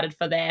excited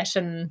for that.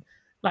 And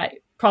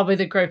like probably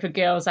the group of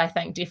girls, I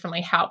think,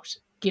 definitely helped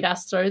get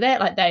us through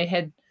that. Like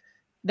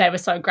they were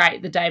so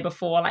great the day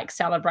before, like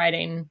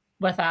celebrating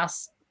with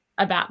us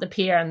about the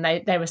pair, and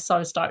they were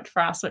so stoked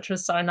for us, which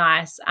was so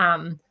nice.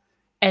 And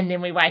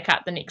then we wake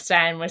up the next day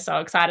and we're so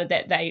excited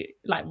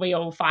that we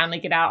all finally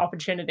get our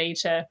opportunity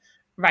to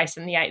race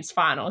in the 8s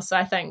final. So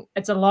I think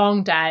it's a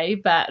long day,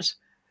 but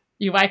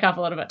you wake up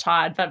a little bit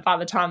tired, but by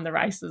the time the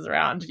race is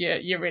around,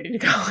 you're ready to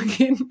go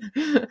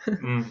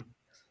again.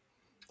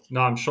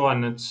 No, I'm sure.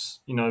 And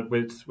it's,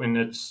 when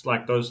it's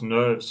like those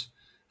nerves,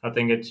 I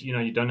think it's,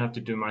 you don't have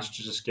to do much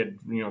to just get,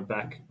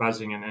 back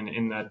buzzing and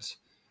in that,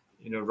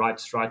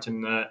 right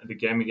in the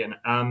game again.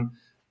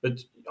 But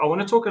I want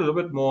to talk a little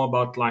bit more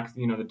about like,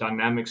 the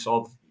dynamics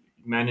of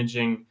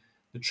managing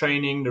the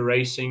training, the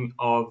racing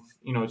of,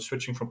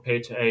 switching from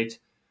pair to 8.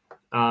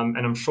 And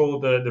I'm sure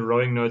the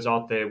rowing nerds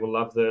out there will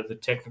love the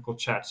technical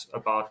chats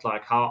about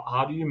like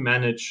how do you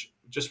manage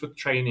just with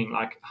training,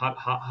 like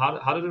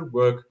how did it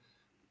work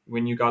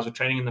when you guys are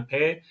training in the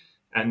pair,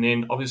 and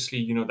then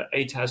obviously the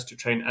 8 has to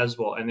train as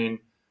well, and then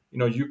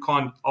you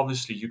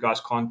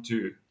guys can't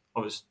do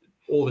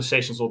all the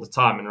sessions all the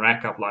time and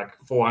rack up like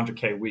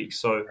 400k weeks.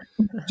 So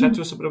chat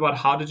to us a bit about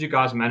how did you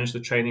guys manage the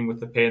training with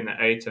the pair and the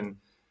 8, and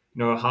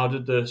how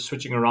did the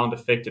switching around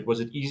affect it? Was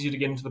it easy to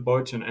get into the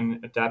boat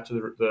and adapt to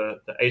the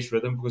 8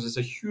 rhythm? Because it's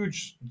a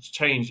huge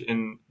change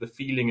in the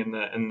feeling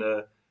and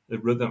the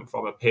rhythm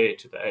from a pair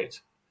to the 8.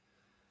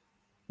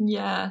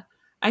 Yeah,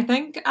 I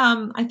think it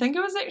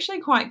was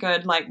actually quite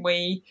good. Like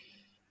we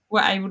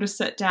were able to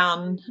sit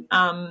down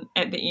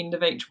at the end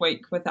of each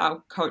week with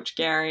our coach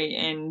Gary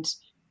and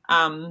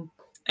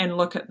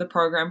look at the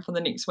program for the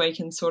next week,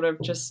 and sort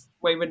of just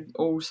we would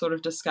all sort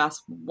of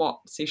discuss what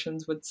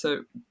sessions would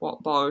suit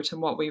what boat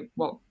and what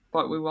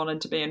boat we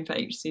wanted to be in for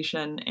each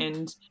session,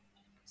 and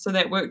so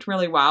that worked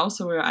really well.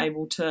 So we were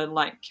able to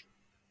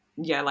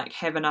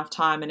have enough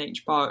time in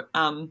each boat.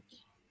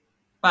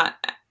 But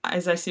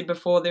as I said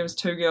before, there was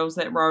 2 girls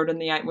that rowed in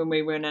the 8 when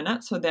we weren't in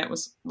it, so that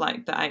was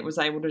like the 8 was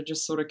able to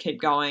just sort of keep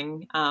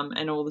going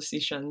in all the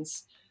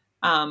sessions.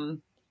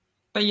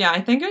 But yeah,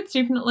 I think it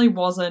definitely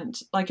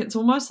wasn't like, it's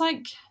almost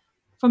like,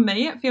 for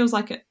me, it feels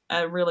like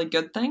a really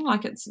good thing.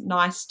 Like it's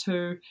nice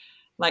to,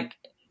 like,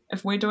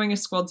 if we're doing a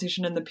squad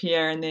session in the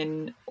pair and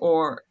then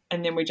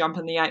we jump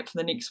in the 8 for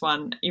the next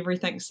one,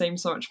 everything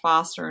seems so much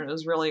faster and it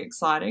was really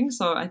exciting.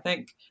 So I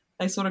think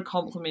they sort of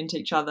complement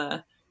each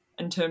other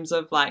in terms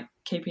of like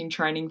keeping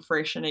training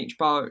fresh in each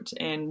boat,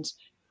 and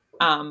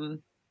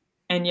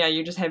yeah,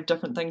 you just have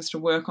different things to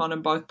work on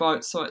in both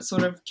boats. So it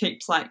sort of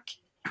keeps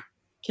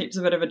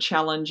a bit of a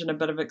challenge and a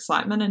bit of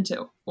excitement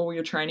into all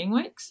your training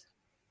weeks.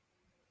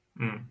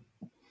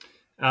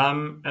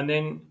 And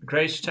then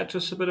Grace, chat to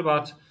us a bit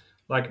about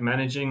like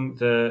managing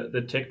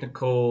the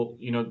technical,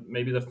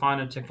 maybe the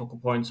finer technical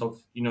points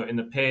of, in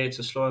the pair, it's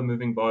a slower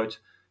moving boat.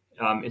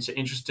 It's an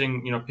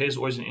interesting, pair is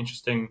always an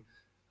interesting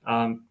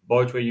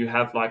boat where you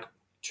have like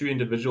two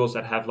individuals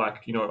that have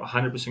like,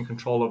 100%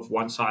 control of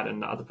one side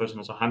and the other person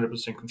has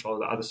 100% control of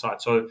the other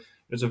side. So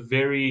it's a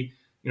very,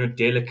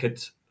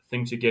 delicate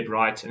thing to get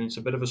right. And it's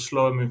a bit of a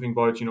slower moving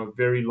boat,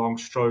 very long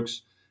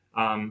strokes.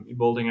 You're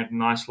building a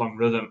nice long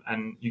rhythm,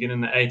 and you get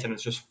in the 8 and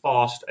it's just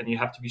fast, and you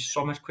have to be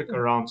so much quicker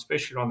around,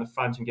 especially around the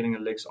front and getting the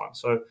legs on.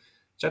 So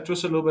chat to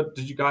us a little bit.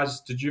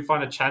 Did you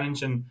find a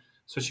challenge in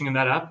switching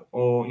that up,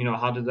 or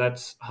how did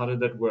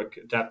that work,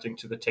 adapting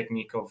to the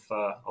technique of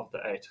the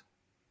 8?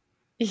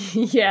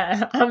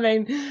 Yeah, I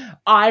mean,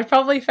 I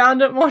probably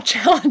found it more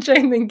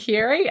challenging than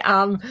Kerri.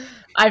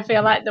 I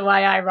feel like the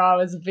way I row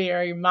is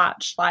very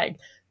much like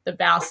the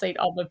bow seat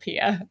of a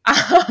pier.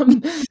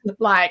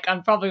 Like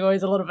I'm probably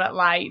always a little bit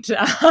late,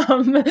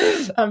 I'm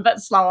a bit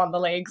slow on the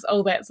legs,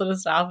 all that sort of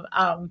stuff.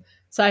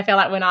 So I feel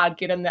like when I'd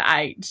get in the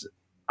 8,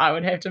 I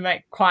would have to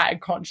make quite a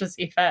conscious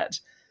effort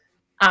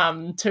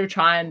to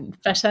try and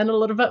fit in a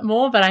little bit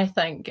more. But I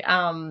think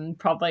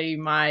probably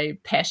my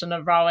passion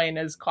of rowing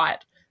is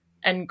quite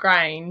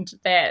ingrained,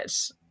 that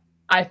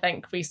I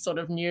think we sort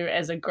of knew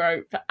as a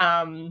group,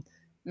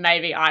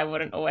 maybe I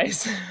wouldn't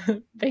always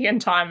be in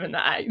time in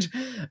the 8.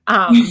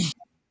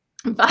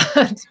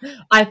 But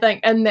I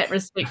think in that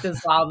respect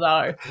as well,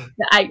 though,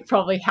 the 8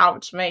 probably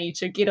helped me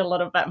to get a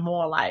little bit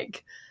more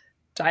like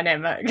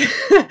dynamic.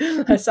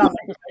 I sound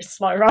like a very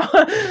slow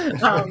rower.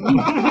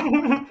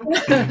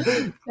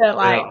 To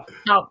like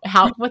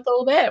help with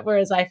all that.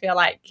 Whereas I feel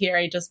like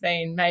Kerri just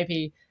being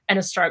maybe in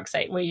a stroke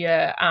seat where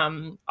you're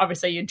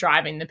obviously you're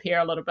driving the pair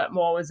a little bit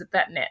more, was a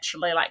bit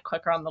naturally like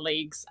quicker on the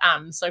legs,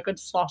 so could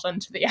slot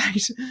into the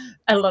 8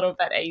 a little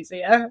bit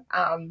easier,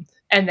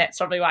 and that's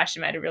probably why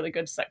she made a really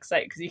good 6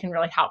 seat, because you can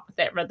really help with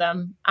that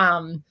rhythm.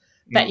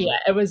 But yeah,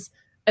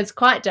 it's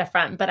quite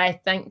different. But I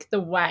think the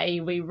way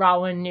we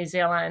row in New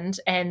Zealand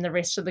and the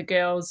rest of the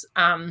girls,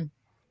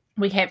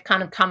 we have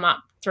kind of come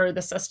up through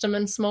the system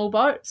in small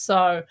boats,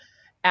 so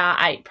our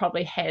 8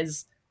 probably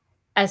has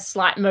a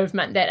slight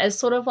movement that is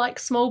sort of like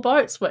small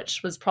boats,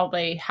 which was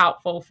probably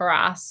helpful for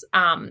us.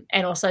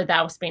 And also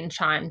they'll spend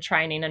time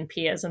training in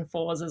pairs and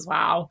 4s as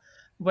well.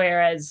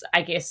 Whereas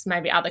I guess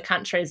maybe other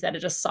countries that are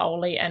just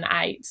solely in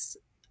 8s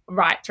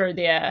right through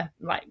their,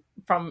 like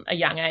from a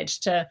young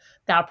age to,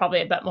 they're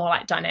probably a bit more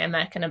like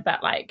dynamic and a bit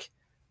like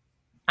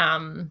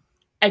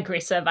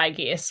aggressive, I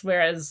guess.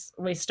 Whereas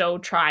we still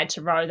tried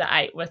to row the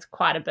 8 with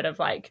quite a bit of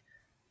like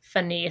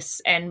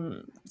finesse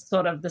and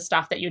sort of the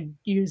stuff that you'd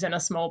use in a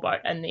small boat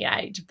in the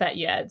 8. But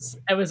yeah,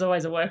 it was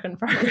always a work in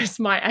progress,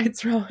 my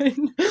 8's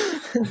rowing.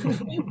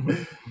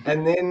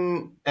 and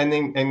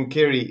then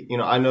Kerri,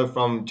 I know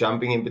from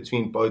jumping in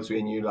between boats,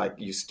 when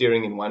you're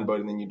steering in one boat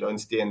and then you don't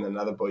steer in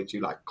another boat,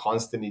 you're like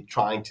constantly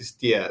trying to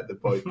steer the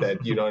boat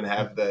that you don't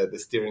have the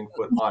steering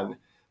foot on.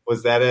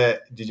 Was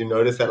that did you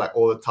notice that like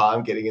all the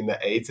time getting in the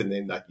 8 and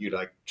then like you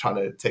like trying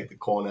to take the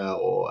corner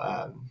or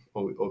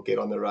get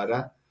on the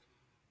rudder?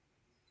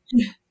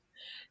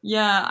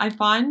 Yeah, I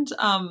find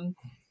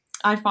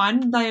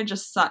they are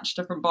just such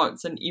different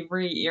boats in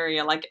every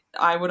area. Like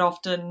I would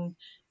often,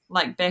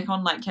 like back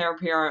on like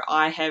Karapiro,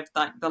 I have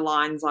like the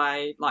lines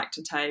I like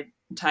to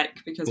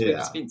take because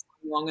we've spent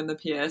so long in the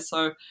pier.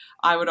 So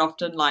I would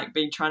often like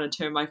be trying to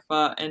turn my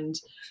foot, and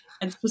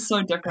it's just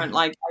so different.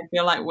 Like I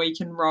feel like we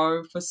can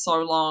row for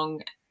so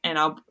long, and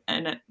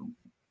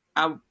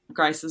our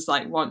Graces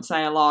like won't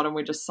say a lot, and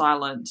we're just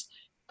silent.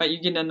 But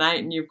you get an 8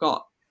 and you've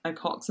got a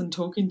coxswain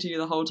talking to you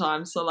the whole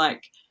time. So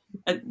like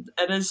it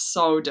is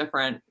so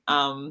different.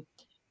 And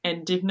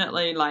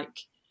definitely like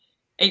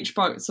each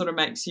boat sort of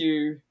makes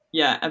you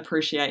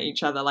appreciate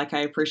each other. Like I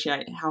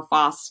appreciate how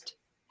fast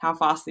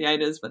the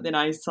 8 is, but then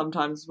I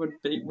sometimes would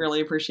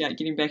really appreciate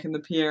getting back in the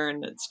pier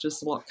and it's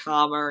just a lot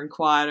calmer and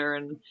quieter,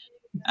 and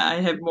I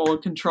have more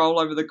control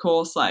over the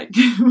course, like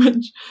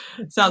which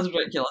sounds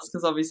ridiculous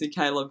because obviously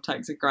Caleb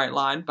takes a great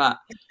line, but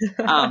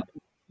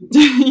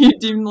you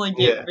definitely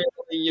get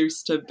really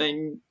used to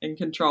being in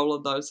control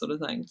of those sort of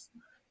things.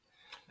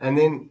 And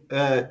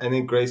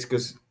then Grace,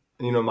 because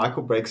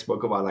Michael Brake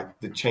spoke about like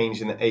the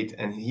change in the 8,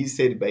 and he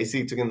said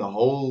basically it took him the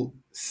whole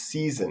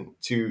season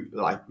to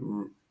like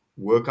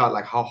work out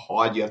like how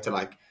hard you have to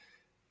like,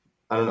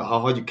 I don't know how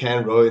hard you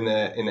can row in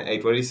the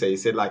 8. What did he say? He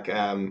said like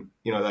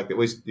like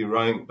you're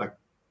rowing, like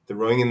the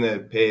rowing in the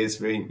pairs,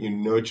 very you're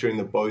nurturing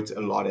the boat a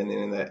lot, and then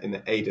in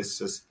the 8 it's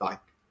just like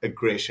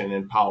aggression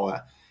and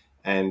power.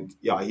 And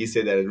he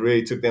said that it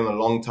really took them a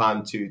long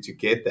time to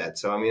get that.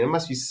 So I mean, it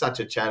must be such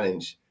a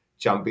challenge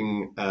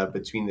jumping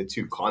between the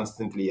two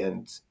constantly,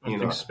 and I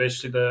think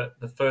especially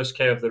the first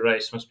K of the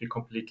race must be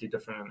completely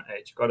different in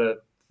 8. You got to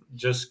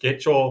just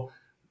get your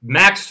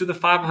max to the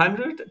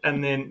 500,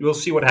 and then we'll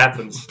see what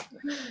happens.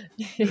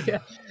 Yeah,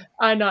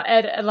 I know.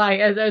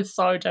 It's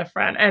so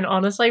different. And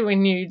honestly,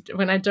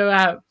 when I do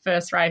our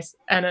first race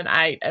in an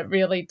 8, it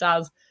really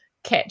does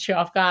catch you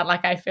off guard.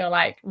 Like I feel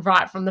like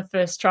right from the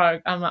first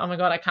stroke, I'm like, oh my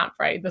God, I can't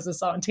breathe. This is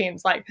so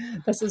intense. Like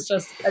this is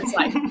just, it's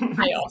like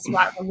chaos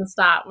right from the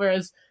start.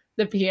 Whereas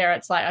the pair,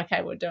 it's like,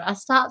 okay, we'll do our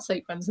start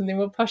sequence and then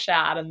we'll push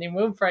out and then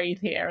we'll breathe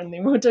here and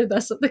then we'll do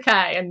this at the K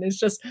and there's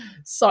just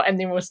so, and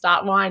then we'll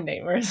start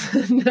winding. Whereas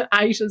the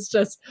eight is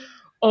just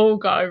all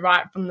go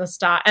right from the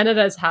start. And it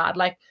is hard.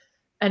 Like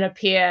in a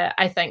pair,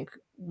 I think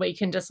we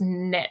can just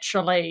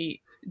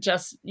naturally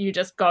you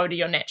just go to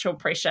your natural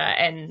pressure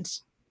and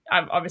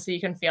obviously you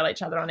can feel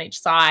each other on each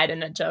side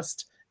and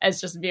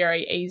it's just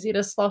very easy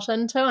to slot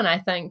into. And I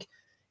think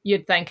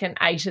you'd think an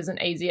eight is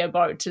an easier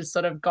boat to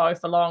sort of go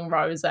for long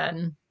rows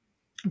in,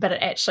 but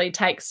it actually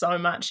takes so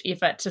much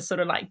effort to sort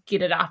of like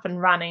get it up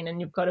and running, and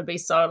you've got to be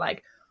so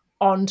like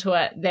onto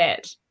it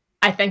that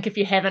I think if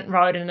you haven't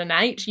rowed in an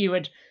eight, you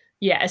would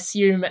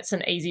assume it's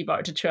an easy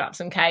boat to chew up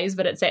some Ks,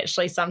 but it's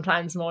actually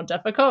sometimes more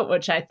difficult,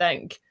 which I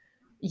think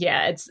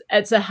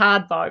it's a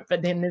hard boat,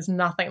 but then there's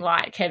nothing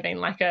like having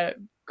like a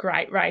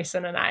great race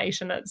in an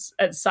eight, and it's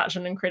such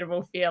an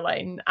incredible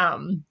feeling.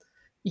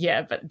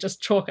 But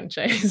just chalk and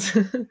cheese.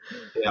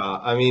 Yeah,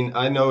 I mean,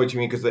 I know what you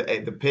mean, because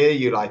the pair,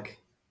 you like,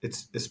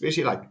 it's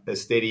especially like a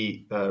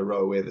steady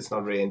row where it's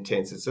not very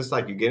intense. It's just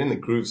like you get in the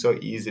groove so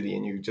easily,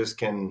 and you just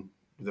can,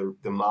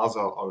 the miles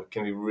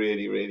can be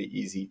really, really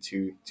easy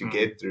to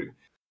get through.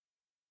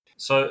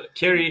 So,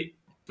 Kerri,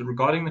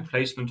 regarding the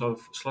placement of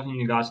slotting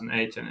you guys in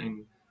 8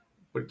 and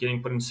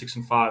getting put in 6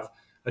 and 5,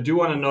 I do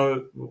want to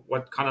know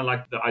what kind of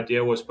like the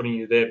idea was putting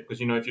you there, because,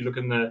 if you look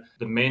in the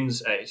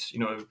men's 8,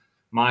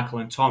 Michael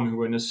and Tom, who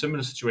were in a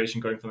similar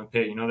situation going from the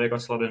pair, they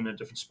got slotted in a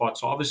different spot.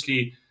 So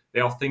obviously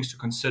there are things to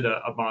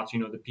consider about,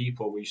 the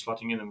people where you're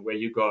slotting in and where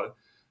you go.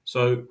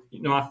 So,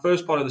 my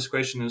first part of this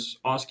question is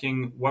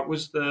asking what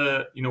was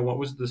the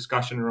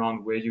discussion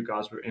around where you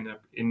guys were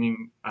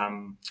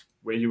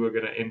where you were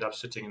going to end up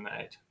sitting in the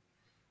 8?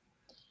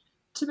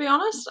 To be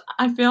honest,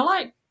 I feel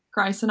like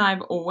Grace and I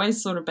have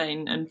always sort of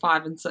been in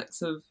 5 and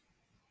 6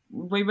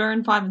 we were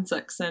in 5 and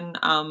 6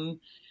 in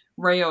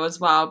Rio as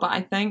well. But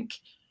I think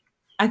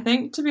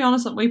to be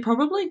honest, we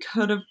probably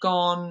could have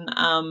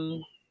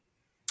gone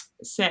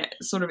sat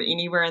sort of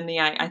anywhere in the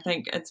 8. I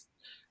think it's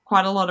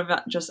quite a lot of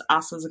it just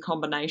us as a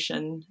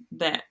combination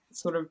that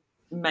sort of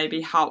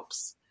maybe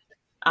helps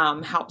a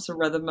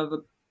rhythm of a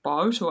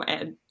boat or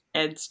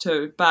adds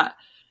to. But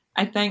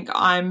I think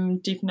I'm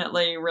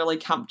definitely really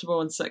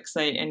comfortable in 6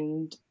 seat,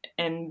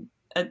 and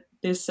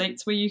there's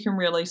seats where you can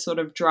really sort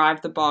of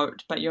drive the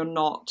boat, but you're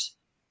not,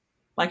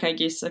 like, I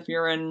guess if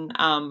you're in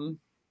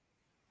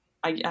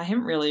I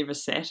haven't really ever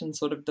sat in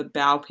sort of the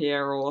bow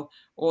pair or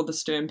the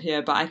stern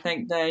pair, but I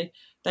think they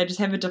just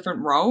have a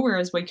different role,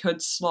 whereas we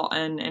could slot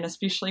in, and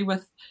especially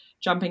with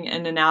jumping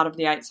in and out of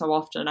the 8 so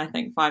often, I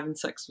think 5 and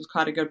 6 was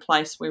quite a good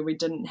place where we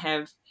didn't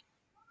have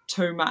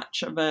too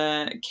much of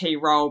a key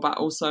role, but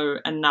also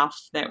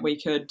enough that we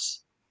could,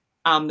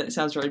 that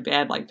sounds really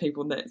bad, like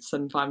people that sit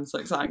in 5 and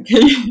 6 aren't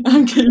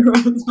key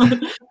roles,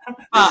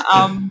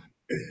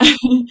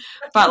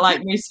 but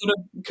like we sort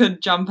of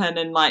could jump in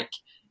and like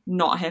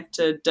not have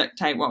to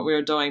dictate what we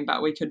were doing,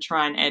 but we could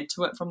try and add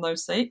to it from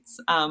those seats.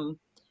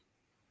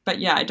 But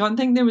yeah, I don't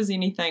think there was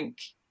anything.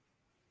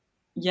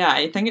 Yeah,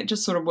 I think it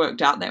just sort of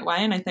worked out that way,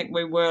 and I think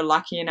we were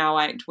lucky in our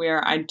 8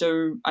 where I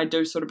do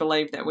sort of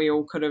believe that we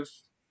all could have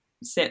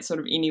sat sort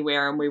of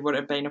anywhere and we would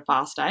have been a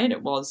fast 8.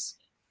 It was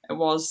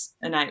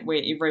an 8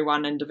 where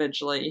everyone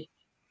individually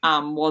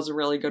was a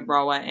really good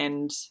rower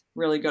and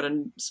really good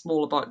in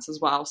smaller boats as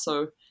well.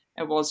 So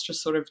it was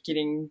just sort of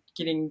getting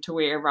to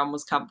where everyone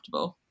was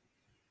comfortable.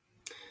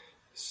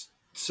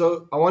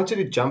 So I wanted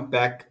to jump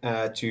back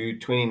to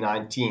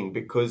 2019,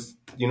 because,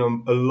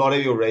 a lot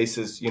of your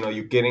races,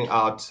 you're getting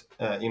out,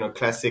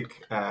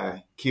 classic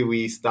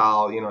Kiwi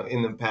style,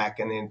 in the pack,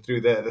 and then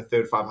through the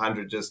third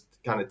 500, just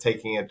kind of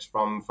taking it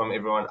from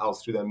everyone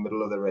else through the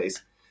middle of the race.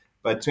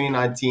 But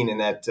 2019 in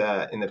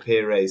the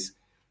pair race,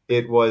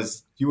 it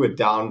was, you were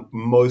down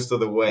most of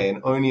the way,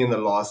 and only in the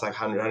last like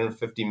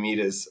 150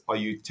 meters are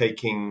you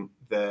taking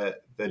the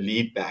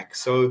lead back.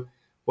 So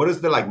what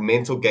is the like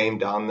mental game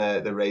down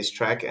the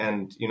racetrack,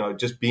 and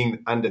just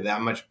being under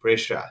that much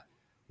pressure?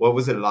 What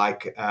was it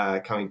like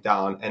coming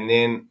down? And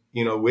then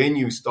when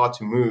you start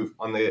to move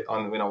on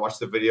when I watched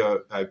the video,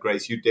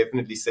 Grace, you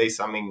definitely say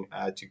something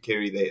to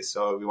Kerri there.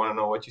 So we want to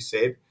know what you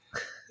said,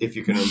 if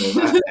you can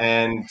remember,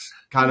 and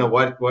kind of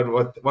what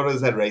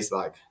was that race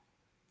like?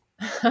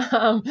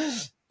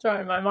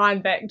 Throwing my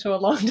mind back to a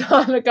long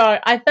time ago.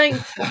 I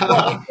think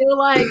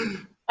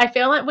I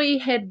feel like we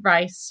had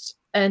raced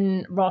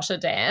in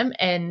Rotterdam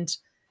and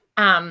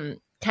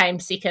came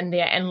second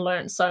there and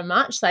learnt so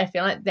much. So I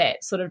feel like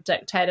that sort of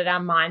dictated our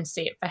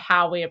mindset for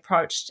how we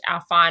approached our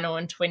final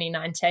in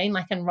 2019.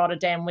 Like in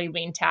Rotterdam, we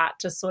went out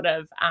to sort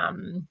of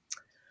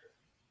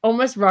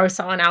almost row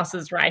someone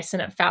else's race,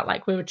 and it felt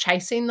like we were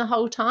chasing the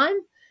whole time.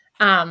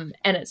 And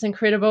it's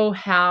incredible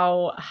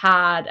how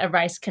hard a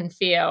race can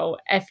feel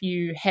if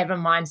you have a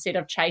mindset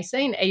of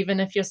chasing, even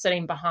if you're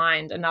sitting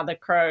behind another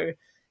crew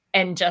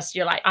and just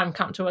you're like, I'm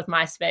comfortable with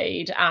my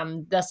speed.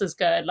 This is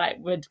good. Like,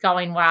 we're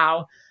going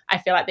well. I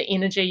feel like the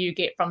energy you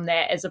get from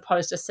that, as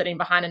opposed to sitting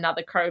behind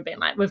another crew being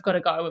like, we've got to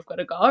go,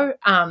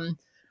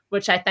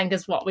 which I think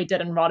is what we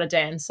did in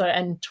Rotterdam. So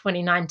in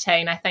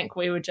 2019, I think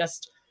we were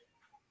just,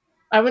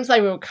 I wouldn't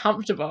say we were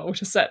comfortable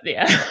to sit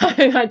there.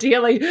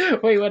 Ideally,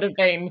 we would have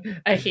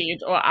been ahead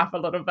or up a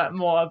little bit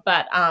more.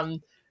 But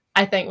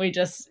I think we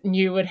just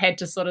knew we'd had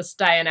to sort of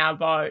stay in our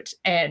boat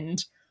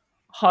and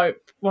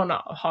hope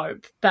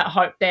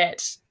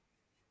that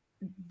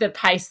the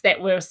pace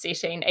that we're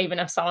setting, even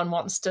if someone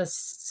wants to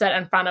sit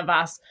in front of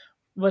us,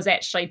 was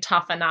actually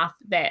tough enough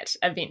that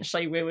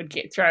eventually we would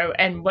get through,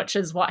 and which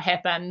is what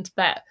happened.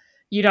 But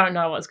you don't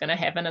know what's going to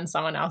happen in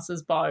someone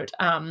else's boat.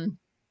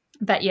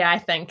 But yeah, I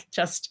think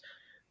just,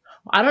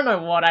 I don't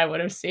know what I would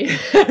have said.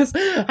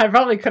 I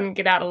probably couldn't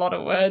get out a lot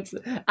of words.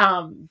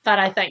 But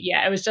I think,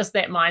 yeah, it was just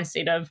that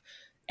mindset of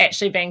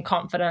actually being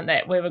confident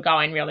that we were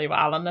going really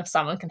well. And if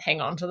someone can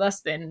hang on to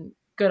this, then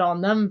good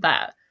on them.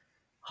 But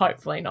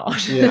hopefully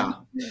not. Yeah.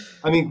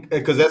 I mean,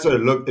 because that's what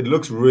it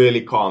looks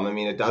really calm. I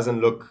mean, it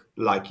doesn't look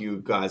like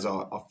you guys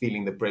are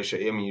feeling the pressure.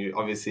 I mean,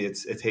 obviously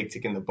it's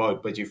hectic in the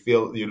boat, but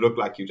you look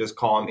like you're just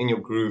calm in your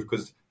groove,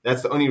 because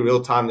that's the only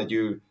real time that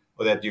you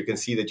can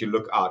see that you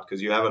look out,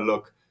 because you have a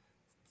look,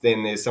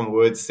 then there's some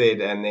words said,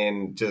 and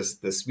then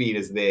just the speed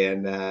is there,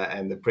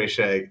 and the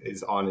pressure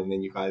is on, and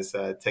then you guys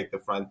take the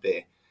front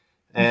there.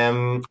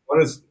 And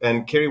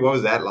Kerri, what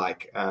was that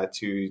like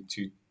to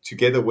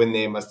together win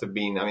there? Must have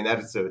been, I mean,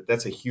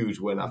 that's a huge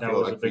win. I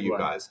feel like for you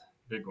guys,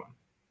 big one.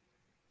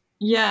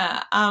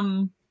 Yeah,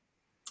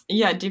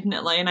 yeah,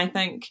 definitely. And I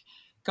think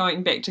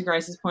going back to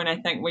Grace's point, I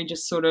think we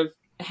just sort of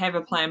have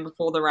a plan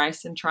before the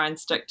race and try and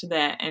stick to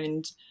that.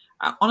 And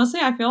honestly,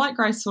 I feel like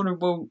Grace sort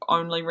of will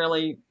only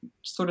really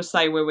sort of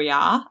say where we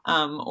are,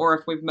 or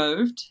if we've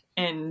moved.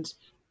 And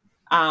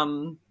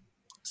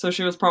so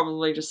she was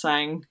probably just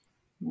saying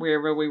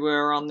wherever we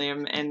were on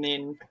them, and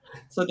then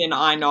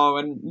I know.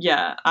 And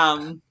yeah,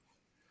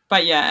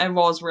 but yeah, it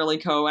was really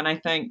cool. And I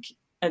think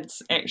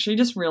it's actually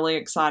just really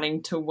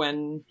exciting to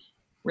win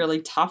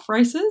really tough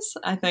races.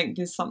 I think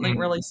there's something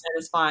really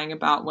satisfying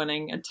about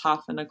winning a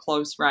tough and a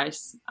close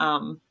race.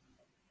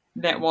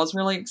 That was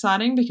really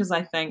exciting, because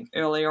I think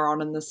earlier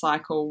on in the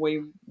cycle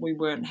we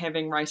weren't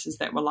having races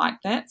that were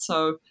like that.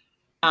 So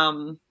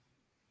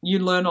you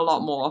learn a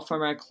lot more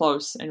from a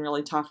close and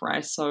really tough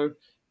race. So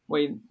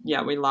we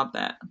love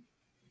that.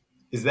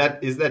 Is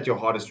that your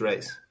hardest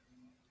race?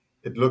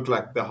 It looked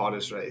like the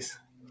hardest race.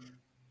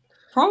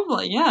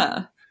 Probably,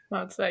 yeah.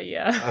 I'd say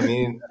yeah. I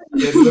mean,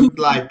 it looked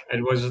like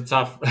it was a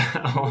tough.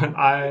 When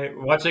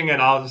watching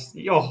it, I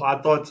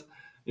thought,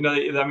 you know,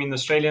 I mean, the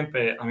Australian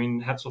pair, I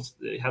mean, hats off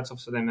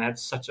to them. They had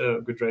such a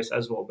good race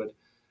as well. But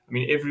I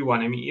mean,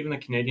 everyone, I mean, even the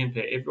Canadian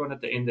pair, everyone at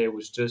the end there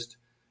was just,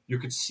 you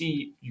could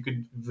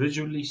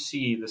visually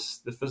see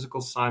the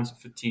physical signs of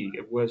fatigue.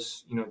 It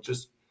was, you know,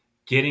 just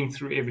getting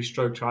through every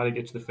stroke, trying to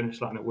get to the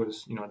finish line. It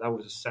was, you know, that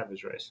was a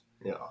savage race.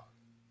 Yeah.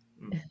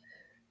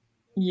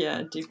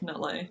 Yeah,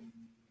 definitely.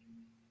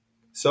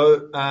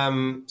 So,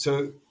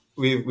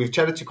 we've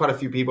chatted to quite a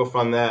few people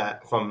from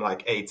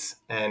like eights,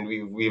 and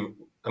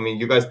I mean,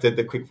 you guys did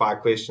the quick fire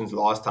questions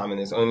last time, and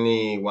there's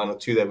only one or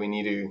two that we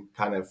need to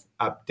kind of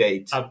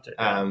update.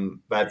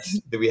 But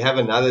we have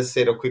another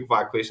set of quick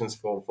fire questions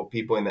for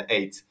people in the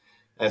eight.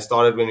 It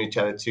started when we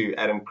chatted to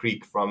Adam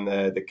Creek from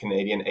the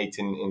Canadian eight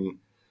in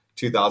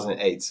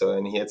 2008. So,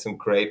 and he had some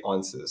great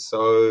answers.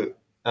 So,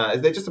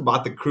 they're just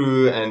about the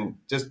crew, and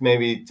just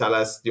maybe tell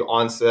us your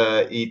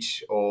answer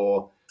each,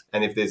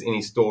 and if there's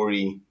any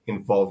story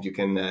involved, you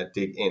can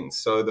dig in.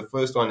 So the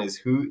first one is,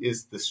 who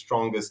is the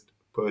strongest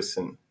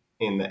person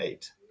in the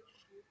eight?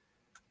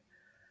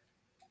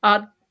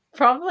 I'd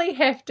probably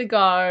have to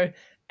go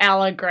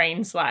Ella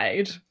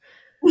Greenslade.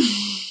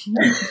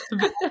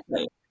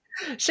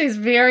 She's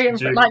very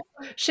like,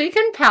 she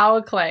can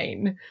power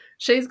clean.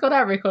 She's got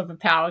our record for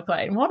power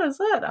clean. What is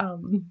it?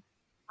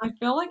 I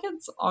feel like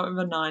it's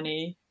over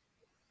 90.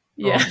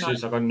 Yeah. Oh,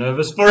 jeez, I got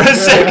nervous for a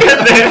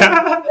second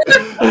there.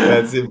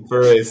 That's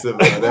impressive.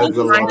 That's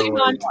a lot of weight.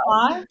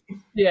 95?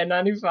 Yeah,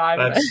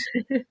 95.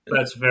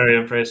 That's very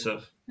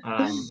impressive.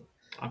 I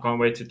can't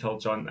wait to tell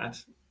John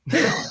that.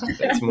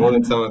 It's more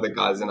than some of the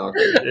guys in our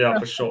group. Yeah,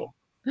 for sure.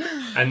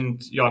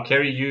 And yeah,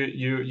 Kerri,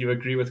 you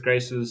agree with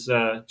Grace's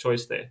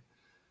choice there?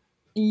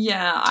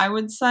 Yeah, I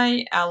would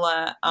say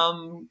Ella.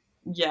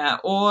 Yeah,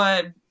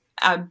 or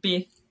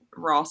Beth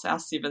Ross, our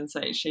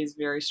 7C. She's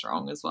very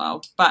strong as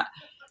well.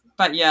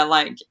 But yeah,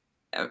 like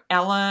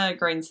Ella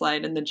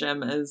Greenslade in the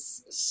gym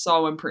is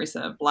so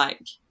impressive.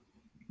 Like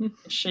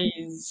she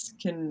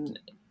can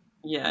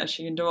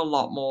do a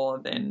lot more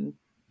than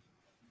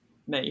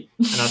me.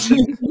 And I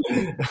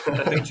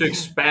think to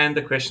expand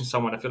the question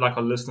somewhat, I feel like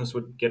our listeners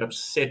would get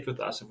upset with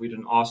us if we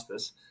didn't ask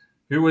this.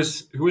 Who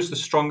was the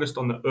strongest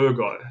on the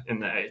ergo in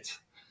the eight?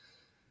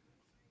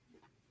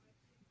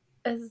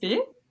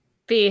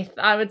 Beth.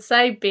 I would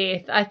say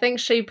Beth. I think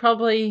she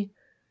probably.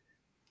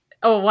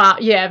 Oh wow,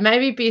 yeah,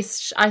 maybe Beth.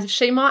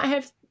 She might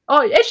have.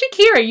 Oh, actually,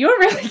 Kerri, you're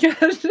really good.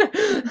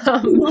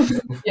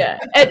 Yeah,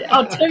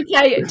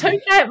 2K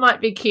it might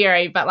be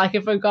Kerri, but like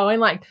if we're going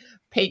like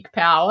peak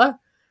power,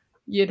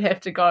 you'd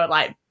have to go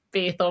like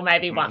Beth or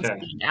maybe once Okay.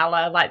 again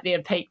Ella, like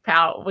their peak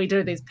power. We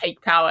do these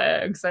peak power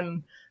ergs,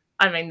 and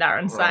I mean they're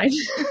insane.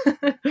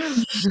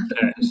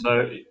 Okay,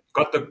 so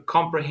got the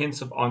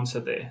comprehensive answer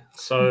there.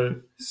 So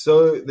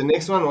So the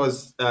next one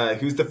was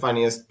who's the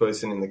funniest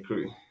person in the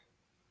crew?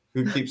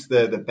 Who keeps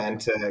the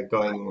banter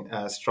going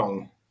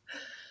strong?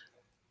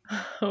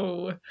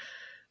 Oh,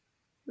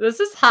 this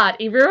is hard.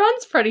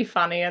 Everyone's pretty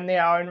funny in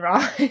their own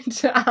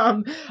right.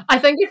 I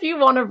think if you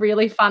want a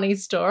really funny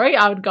story,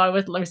 I would go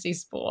with Lucy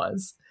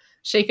Spores.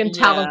 She can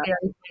tell a Yeah.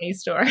 very funny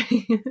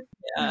story.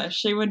 Yeah,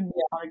 she would.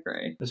 Yeah, I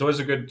agree. it's always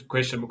a good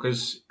question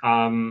because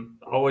I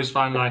always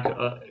find like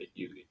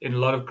in a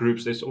lot of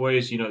groups, there's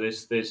always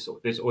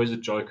there's always a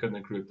joker in the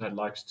group that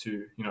likes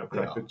to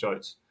crack the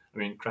jokes.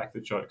 Crack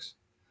the jokes.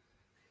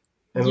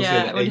 And Yeah, also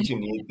it in would- 8 you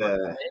need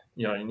the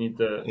You need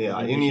the you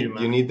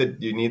humor.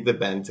 need the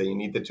banter, you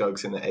need the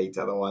jokes in the 8.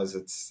 Otherwise,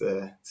 it's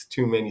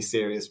too many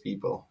serious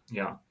people.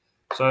 Yeah.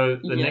 So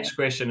the Yeah. next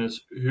question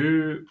is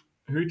who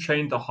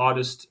trained the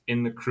hardest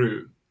in the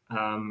crew?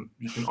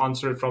 You can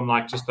answer it from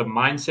like just a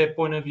mindset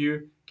point of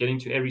view, getting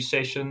to every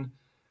session.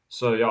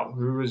 So yeah,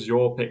 who was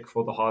your pick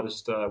for the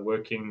hardest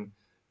working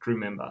crew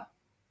member?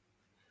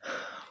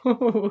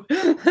 Ooh,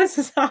 this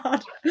is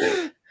hard.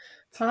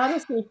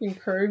 Hardest working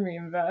crew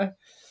member.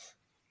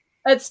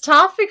 It's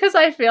tough because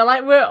I feel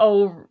like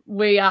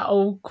we are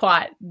all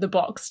quite the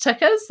box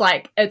tickers.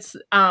 Like it's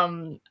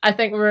I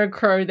think we're a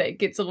crew that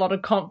gets a lot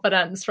of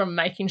confidence from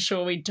making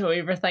sure we do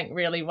everything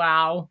really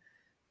well.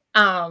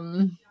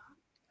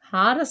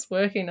 Hardest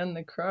working in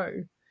the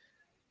crew.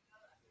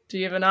 Do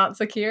you have an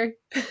answer, Kerri?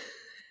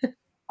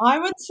 I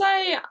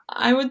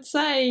would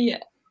say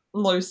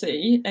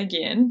Lucy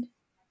again.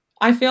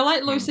 I feel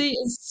like Lucy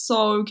is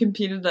so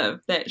competitive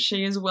that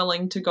she is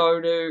willing to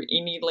go to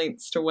any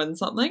lengths to win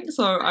something.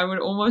 So I would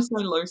almost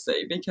say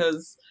Lucy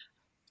because,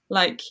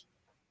 like,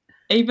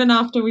 even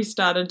after we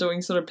started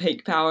doing sort of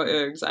peak power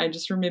ergs, I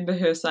just remember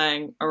her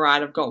saying, "All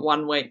right, I've got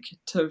 1 week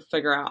to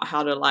figure out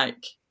how to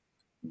like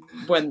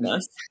win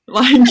this."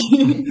 Like,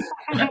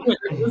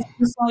 it's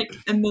just like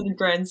in the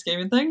grand scheme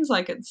of things,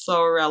 like it's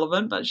so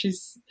irrelevant. But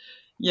she's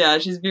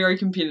very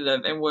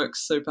competitive and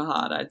works super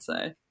hard, I'd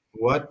say.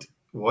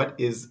 What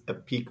is a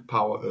peak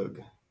power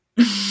erg?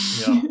 Yeah.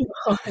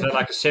 Is that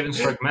like a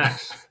 7-stroke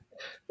max?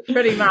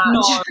 Pretty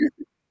much.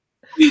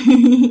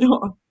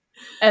 No.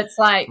 It's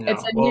like Yeah,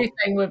 it's a new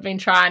thing we've been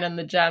trying in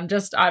the gym,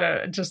 just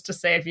to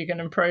see if you can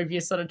improve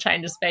your sort of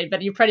change of speed.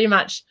 But you pretty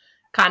much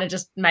kind of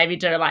just maybe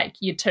do like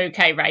your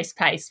 2K race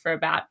pace for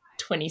about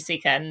 20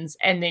 seconds,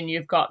 and then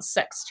you've got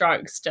 6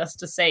 strokes just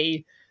to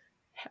see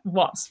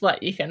what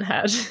split you can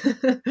hit.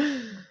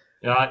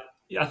 Yeah,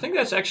 I think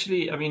that's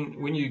actually.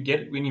 When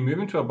you move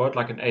into a boat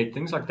like an 8,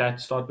 things like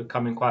that start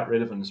becoming quite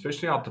relevant,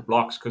 especially out the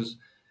blocks. Because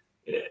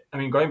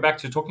going back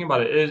to talking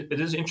about it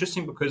is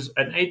interesting because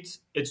an 8,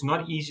 it's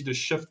not easy to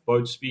shift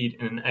boat speed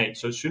in an 8.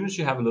 So as soon as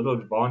you have a little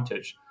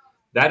advantage,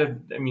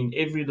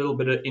 every little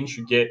bit of inch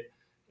you get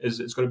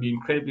it's going to be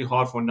incredibly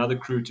hard for another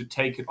crew to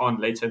take it on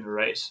later in the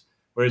race.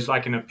 Whereas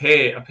like in a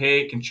pair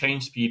can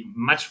change speed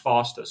much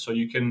faster. So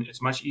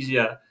it's much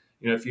easier,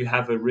 if you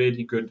have a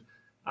really good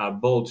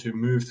build to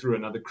move through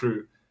another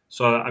crew.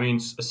 So, a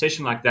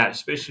session like that,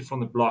 especially from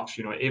the blocks,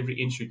 every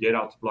inch you get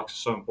out the blocks is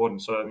so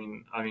important. So,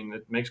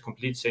 it makes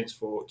complete sense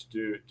to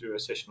do a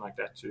session like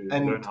that to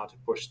learn how to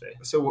push there.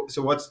 So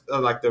what's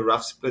like the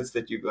rough splits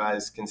that you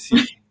guys can see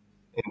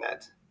in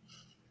that?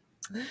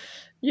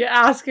 You're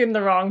asking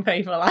the wrong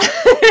people.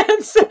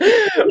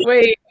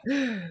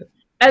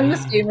 In the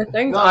scheme of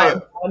things,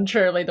 No. I'm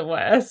truly the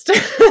worst.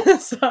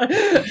 So,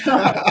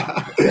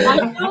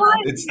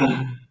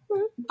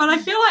 I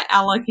feel like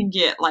Ella can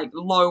get like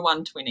low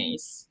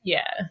 120s.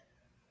 yeah.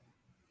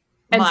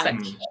 And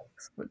Like, 6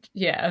 strokes,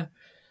 yeah.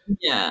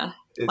 Yeah.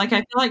 Like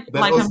I feel like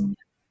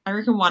I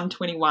reckon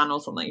 121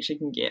 or something she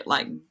can get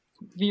like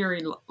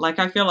very like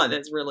I feel like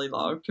that's really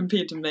low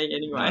compared to me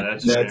anyway. No,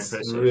 That's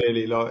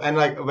really low.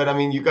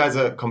 And you guys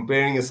are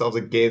comparing yourselves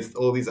against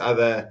all these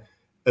other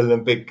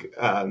Olympic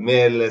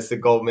medalists, the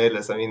gold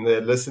medalists.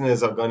 The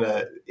listeners are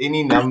gonna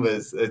any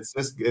numbers.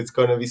 It's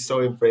gonna be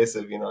so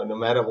impressive. No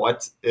matter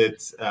what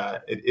it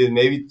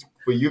maybe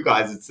for you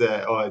guys it's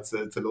a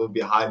little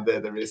behind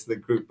the rest of the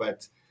group,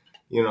 but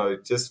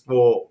just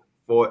for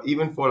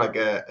even for like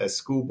a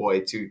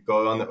schoolboy to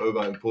go on the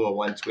Ogo and pull a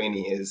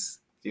 120 is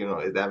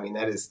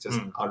that is just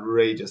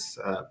outrageous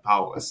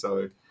power.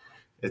 So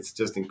it's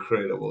just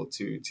incredible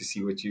to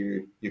see what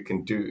you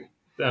can do.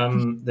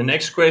 The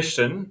next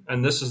question,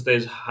 and there's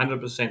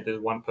 100%, there's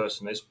one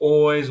person. There's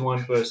always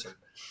one person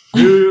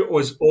who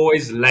was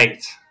always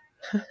late.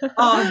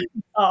 Oh,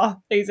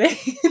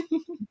 easy.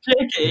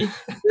 Jackie.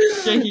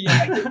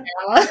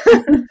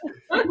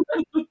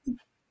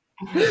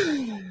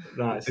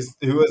 Nice.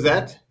 Who was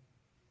that?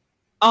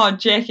 Oh,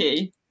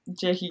 Jackie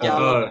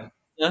Gowler.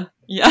 Yeah.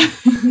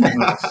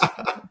 Nice.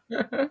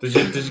 Did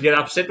you get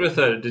upset with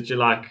her? Did you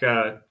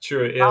chew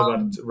her ear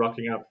about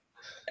rocking up?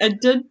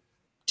 It did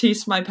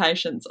test my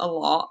patience a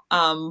lot.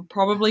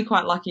 Probably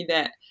quite lucky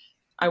that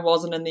I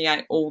wasn't in the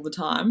 8 all the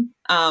time.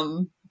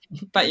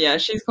 But yeah,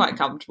 she's quite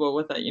comfortable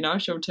with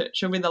it.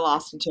 She'll be the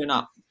last to turn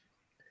up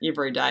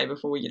every day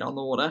before we get on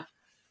the water.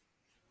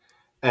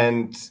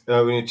 And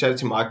when you chatted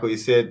to Michael, you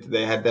said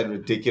they had that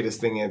ridiculous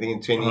thing, I think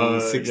in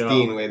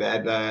 2016, where they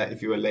had,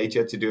 if you were late,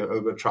 you had to do an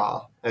Ergo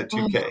trial at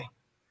 2K.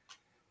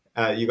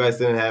 You guys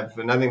didn't have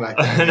nothing like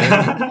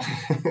that.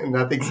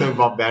 Nothing so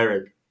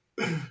barbaric.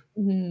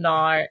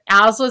 No,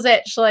 ours was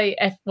actually,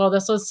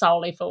 this was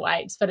solely for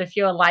weights, but if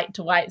you were late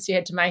to weights, you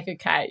had to make a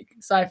cake.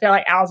 So I feel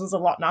like ours was a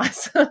lot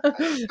nicer.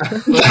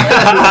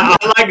 I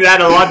like that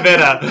a lot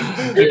better.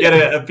 To get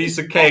a piece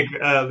of cake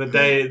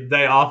the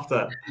day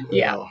after.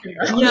 Yeah.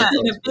 Yeah,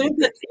 and it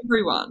benefits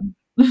everyone.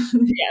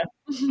 Yeah.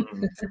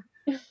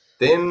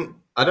 Then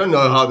I don't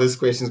know how this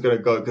question is going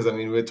to go, because I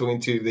mean we're talking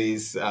to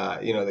these,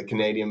 the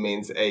Canadian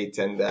men's 8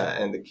 and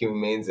the Kiwi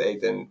men's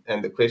 8,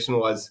 and the question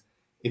was,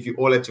 if you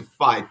all had to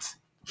fight,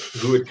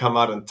 who would come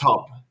out on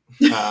top?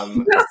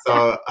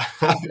 So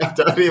I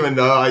don't even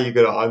know how you're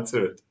going to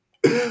answer it.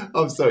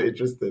 I'm so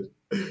interested.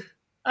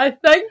 I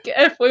think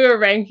if we were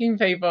ranking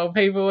people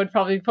would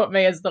probably put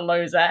me as the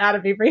loser out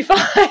of every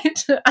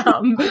fight.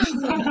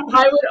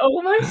 I would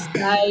almost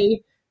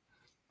say,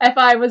 if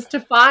I was to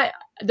fight,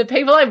 the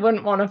people I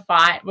wouldn't want to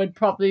fight would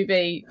probably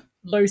be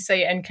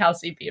Lucy and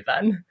Kelsey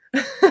Bevan.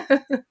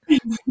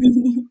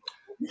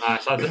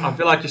 Nice. I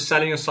feel like you're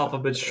selling yourself a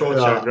bit short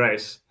here,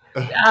 Grace.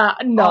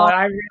 No,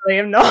 I really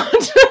am not.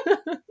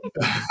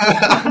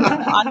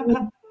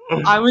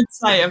 I would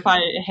say if I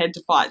had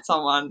to fight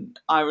someone,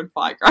 I would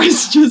fight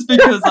Grace, just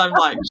because I'm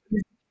like,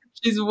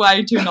 she's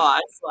way too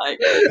nice. Like,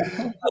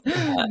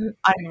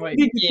 I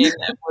think again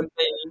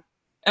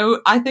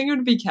I think it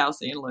would be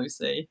Kelsey and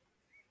Lucy.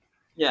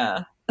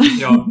 Yeah.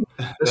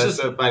 That's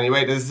so funny.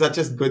 Wait, this is such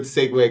a good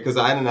segue, because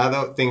I had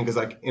another thing, because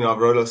I've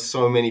rowed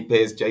so many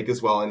pairs, Jake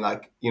as well, and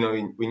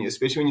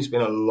especially when you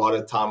spend a lot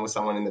of time with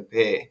someone in the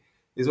pair,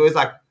 there's always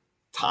like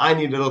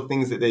tiny little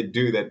things that they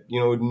do that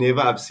would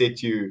never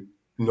upset you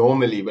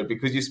normally, but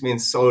because you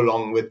spend so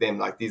long with them,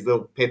 like these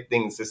little pet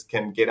things just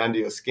can get under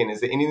your skin.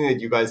 Is there anything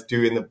that you guys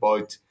do in the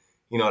boat,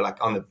 like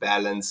on the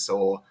balance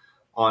or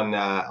on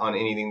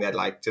anything that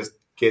like just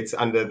gets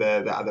under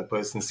the other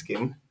person's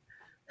skin?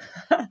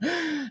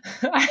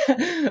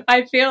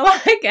 I feel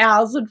like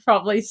ours would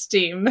probably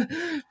stem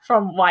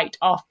from weight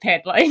off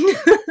paddling.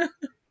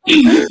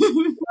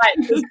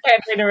 Like just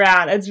paddling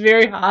around. It's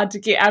very hard to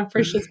get our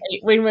precious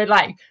heat when we're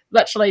like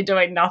literally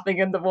doing nothing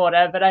in the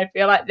water, but I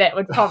feel like that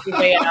would probably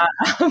be our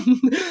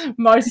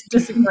most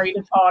disagreed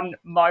upon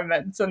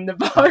moments in the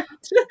boat.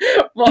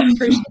 What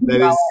precious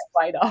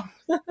weight off.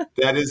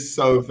 That is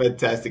so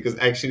fantastic, because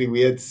actually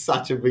we had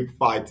such a big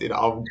fight in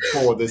our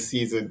core this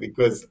season,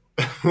 because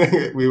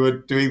we were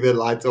doing the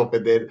lights off,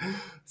 and then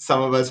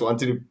some of us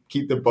wanted to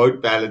keep the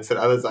boat balanced and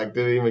others like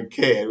didn't even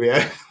care. We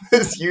had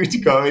this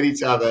huge go at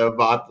each other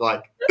about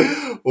like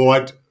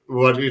what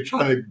we're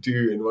trying to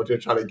do and what we're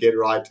trying to get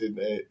right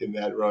in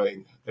that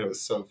rowing. It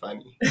was so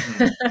funny.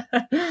 Yeah,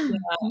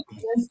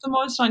 it's the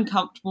most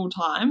uncomfortable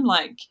time.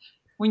 Like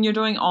when you're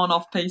doing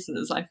on-off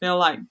pieces, I feel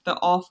like the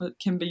off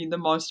can be the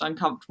most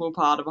uncomfortable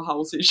part of a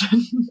whole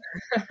session.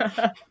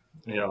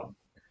 Yeah.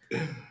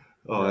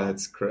 Oh,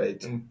 that's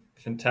great.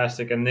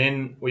 Fantastic. And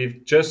then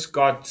we've just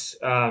got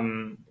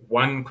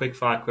one quick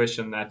fire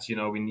question that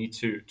we need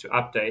to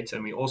update,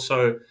 and we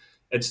also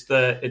it's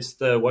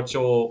the what's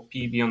your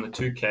PB on the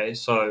 2K.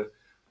 So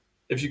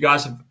if you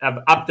guys have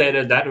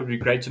updated that, it would be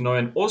great to know.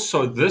 And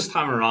also this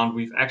time around,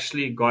 we've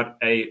actually got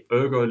a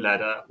Ergo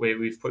ladder where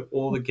we've put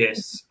all the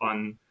guests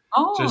on,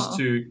 just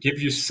to give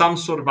you some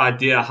sort of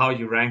idea how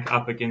you rank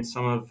up against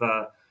some of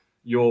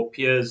your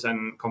peers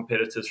and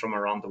competitors from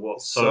around the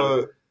world.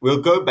 So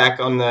we'll go back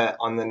on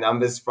the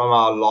numbers from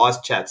our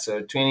last chat. So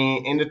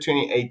end of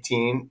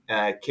 2018,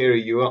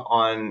 Kerri,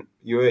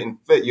 you're in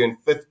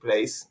fifth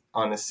place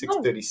on a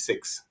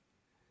 636.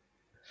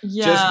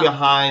 Yeah. Just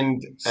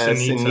behind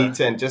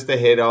Sunita and just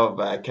ahead of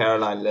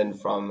Caroline Lynn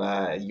from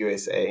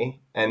USA.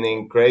 And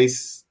then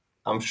Grace,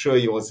 I'm sure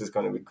yours is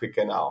going to be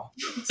quicker now.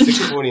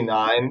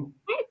 649,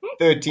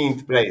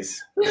 13th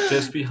place.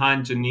 Just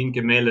behind Janine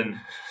Gemelin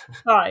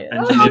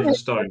and Geneva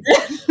Stone.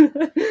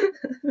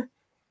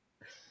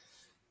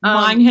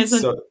 Mine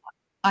hasn't.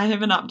 I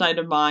haven't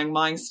updated mine.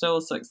 Mine's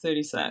still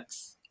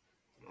 636.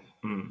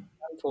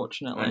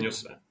 Unfortunately. And you're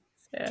sad.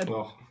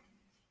 Oh.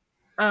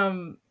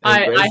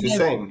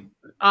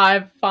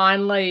 I've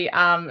finally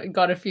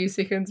got a few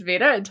seconds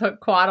better. It took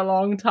quite a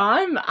long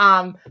time,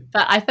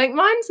 but I think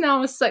mine's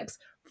now a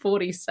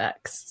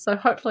 646. So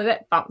hopefully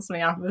that bumps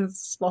me up a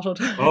slot or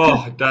two.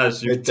 Oh, it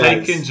does. You've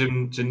taken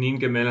Janine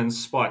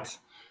Gemelin's spot.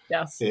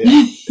 Yes. Yeah,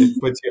 it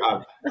puts you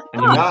up.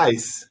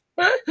 Nice.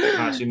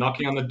 Nice. You're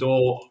knocking on the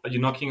door.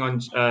 You're knocking on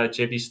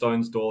Jebby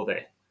Stone's door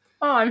there.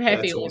 Oh, I'm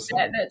happy with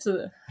that. That's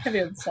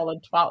happy with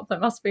solid 12th. It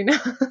must be now.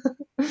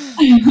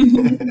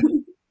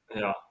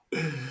 Yeah.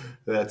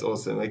 That's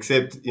awesome.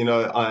 Except, we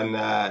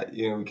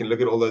can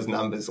look at all those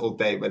numbers all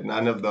day, but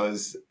none of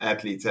those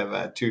athletes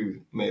have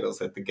 2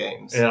 medals at the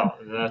games. Yeah,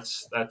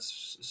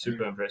 that's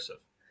super impressive.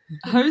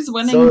 Who's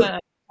winning the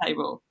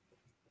table?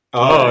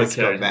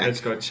 Okay.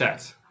 Let's go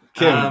chat.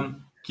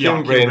 Kim,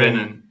 Kim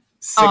Brennan.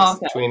 Oh,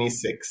 okay.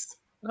 626.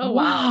 Oh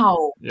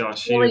wow. Yeah,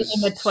 she Really is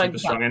Emma Twig super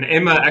strong. And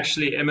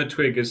Emma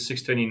Twig is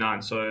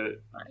 629, so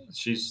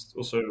she's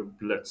also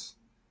blitz.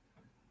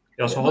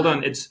 Yeah, so hold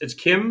on. It's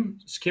Kim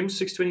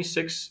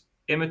 626,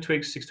 Emma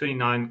Twig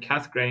 629,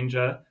 Kath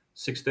Granger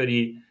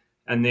 630,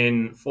 and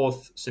then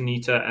fourth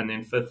Sunita, and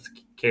then fifth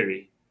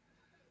Kerri.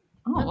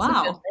 Oh, That's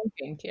wow. a good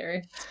thinking,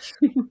 Kerri.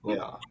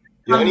 Yeah.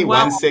 You're only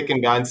Well- 1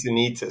 second behind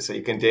Sunita, so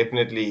you can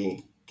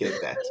definitely get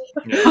that.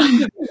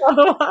 Yeah.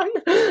 Another one.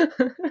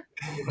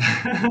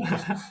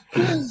 I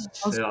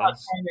was Yeah. quite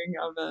hanging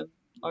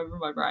over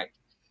my break.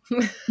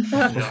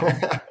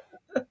 Yeah.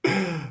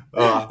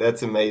 Oh,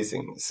 that's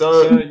amazing.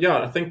 So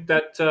yeah, I think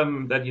that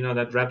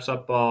that wraps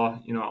up our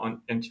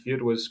on interview.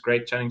 It was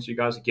great chatting to you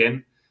guys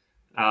again.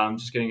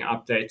 Just getting an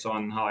update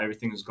on how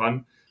everything has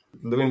gone.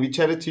 when we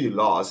chatted to you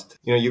last,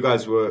 you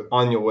guys were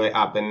on your way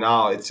up, and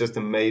now it's just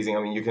amazing.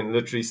 I mean, you can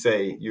literally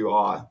say you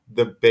are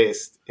the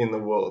best in the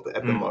world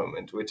at the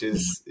moment, which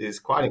is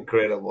quite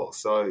incredible.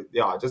 So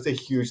yeah, just a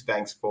huge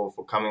thanks for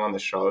coming on the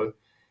show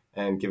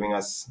and giving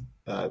us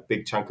a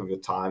big chunk of your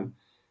time.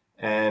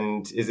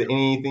 And is there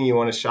anything you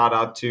want to shout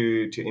out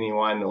to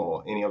anyone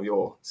or any of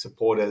your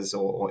supporters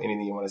or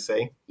anything you want to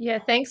say? Yeah,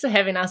 thanks for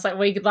having us. Like,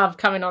 we love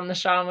coming on the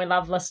show, and we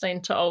love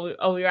listening to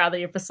all your other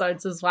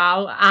episodes as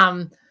well.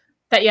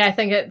 But yeah, I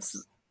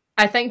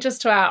think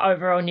just to our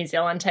overall New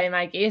Zealand team,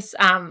 I guess,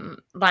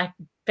 like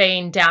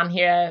being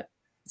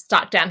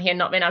stuck down here,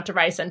 not being able to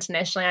race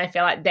internationally, I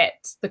feel like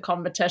that's the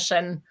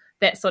competition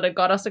that sort of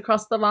got us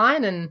across the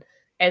line. And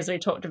as we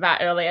talked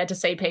about earlier, to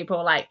see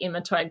people like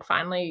Emma Twig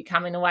finally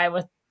coming away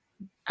with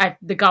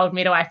the gold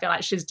medal, I feel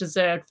like she's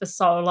deserved for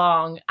so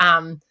long,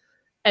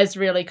 is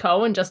really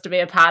cool. And just to be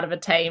a part of a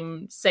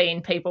team,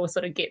 seeing people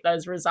sort of get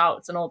those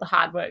results and all the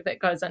hard work that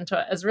goes into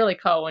it is really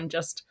cool, and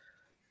just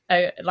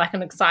like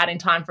an exciting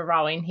time for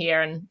rowing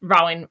here and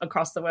rowing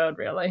across the world,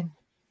 really.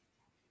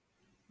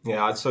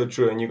 Yeah, it's so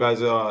true. And you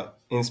guys are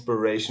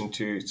inspiration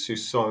to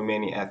so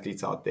many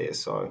athletes out there.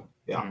 So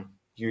yeah,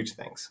 huge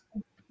thanks.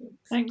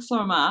 Thanks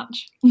so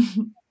much.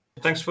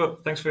 Thanks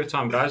for your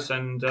time, guys,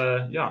 and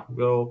yeah,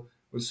 we'll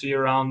see you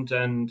around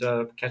and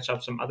catch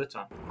up some other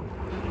time.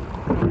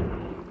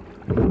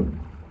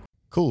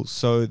 Cool.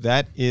 So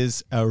that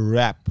is a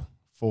wrap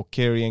for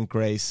Kerri and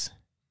Grace,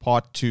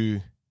 part 2,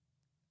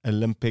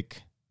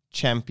 Olympic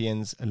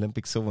champions,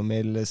 Olympic silver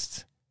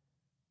medalists,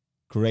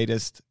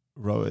 greatest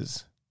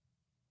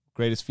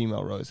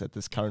female rowers at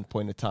this current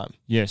point in time.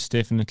 Yes,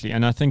 definitely.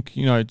 And I think,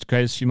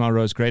 greatest female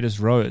rowers, greatest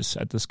rowers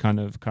at this kind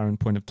of current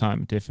point of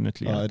time,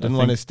 definitely. I didn't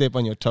want to step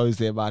on your toes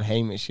there about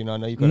Hamish. I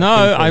know you got.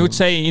 No, I would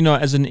say,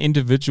 as an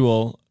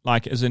individual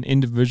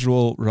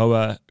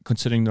rower,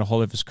 considering the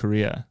whole of his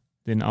career,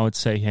 then I would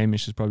say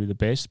Hamish is probably the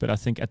best. But I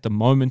think at the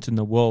moment in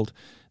the world,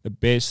 the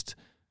best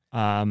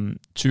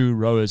 2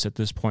 rowers at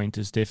this point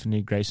is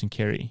definitely Grace and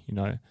Kerri,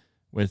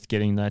 with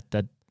getting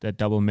that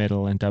double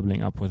medal and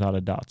doubling up without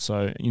a doubt.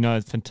 So,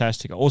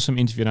 fantastic, awesome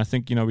interview. And I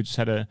think, we just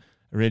had a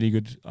really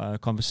good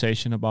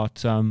conversation about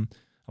the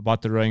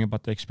rowing,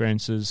 about the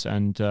experiences.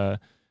 And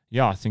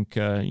yeah, I think,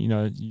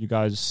 you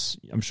guys,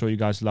 I'm sure you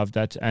guys loved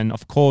that. And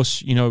of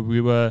course,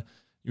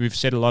 we've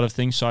said a lot of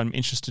things, so I'm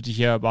interested to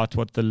hear about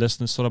what the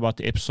listeners thought about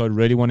the episode.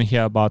 Really want to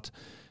hear about,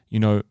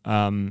 we've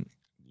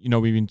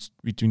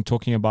been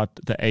talking about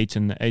the 8,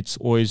 and the 8's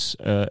always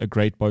a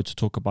great boat to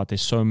talk about.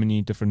 There's so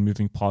many different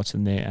moving parts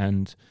in there,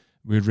 and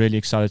we're really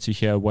excited to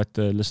hear what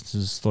the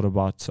listeners thought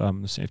about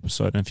this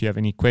episode. And if you have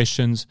any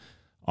questions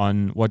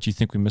on what you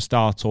think we missed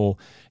out, or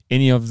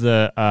any of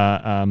the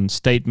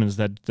statements,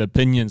 the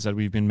opinions that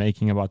we've been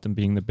making about them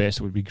being the best,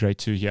 it would be great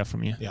to hear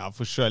from you. Yeah,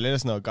 for sure. Let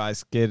us know,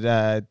 guys. Dig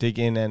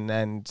in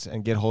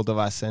and get hold of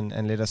us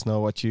and let us know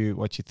what you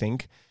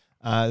think.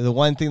 The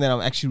one thing that I'm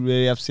actually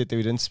really upset that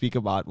we didn't speak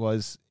about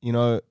was,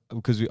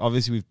 because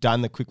we've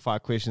done the quickfire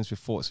questions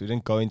before, so we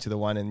didn't go into the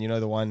one. And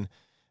the one,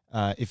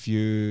 if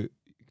you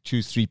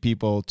choose 3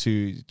 people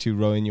to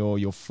row in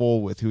your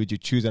 4 with, who would you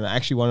choose? And I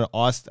actually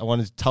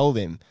wanted to tell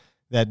them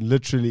that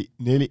literally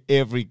nearly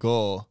every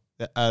girl,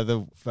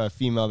 the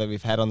female that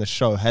we've had on the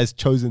show, has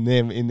chosen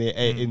them in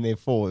their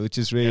 4, which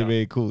is really,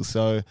 really cool.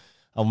 So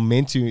I'm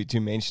meant to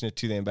mention it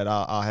to them, but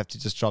I'll have to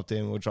just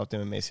we'll drop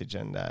them a message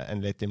and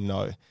let them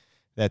know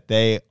that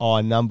they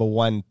are number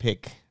 1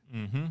 pick.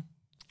 Mm-hmm.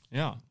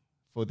 Yeah.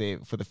 For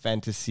the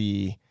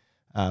fantasy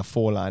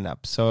 4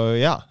 lineup. So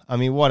yeah, I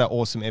mean, what an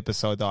awesome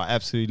episode though. I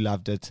absolutely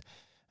loved it.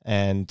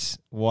 And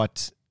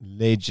what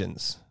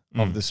legends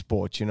of the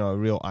sport,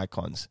 real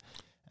icons.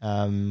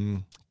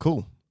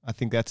 Cool. I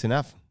think that's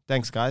enough.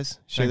 Thanks, guys.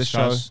 Share the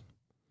show. Guys.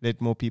 Let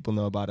more people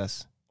know about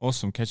us.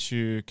 Awesome. Catch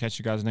you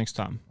guys next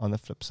time. On the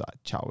flip side.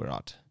 Ciao, we're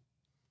out.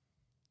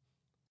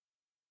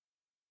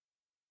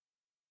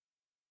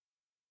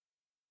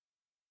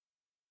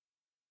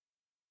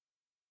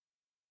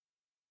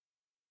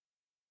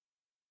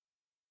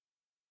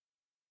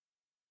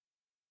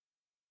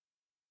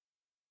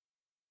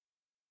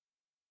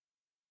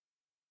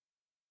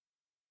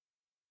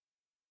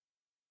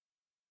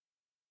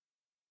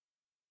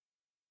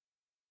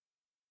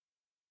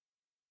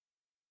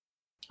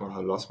 Oh,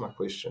 I lost my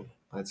question.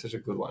 That's such a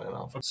good one.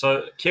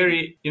 So,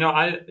 Kerri,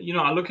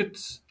 I look at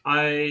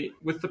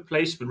with the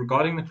placement,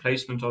 regarding the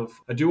placement of,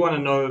 I do want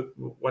to know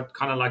what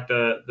kind of like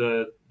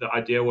the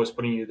idea was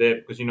putting you there,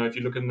 because if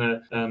you look in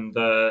the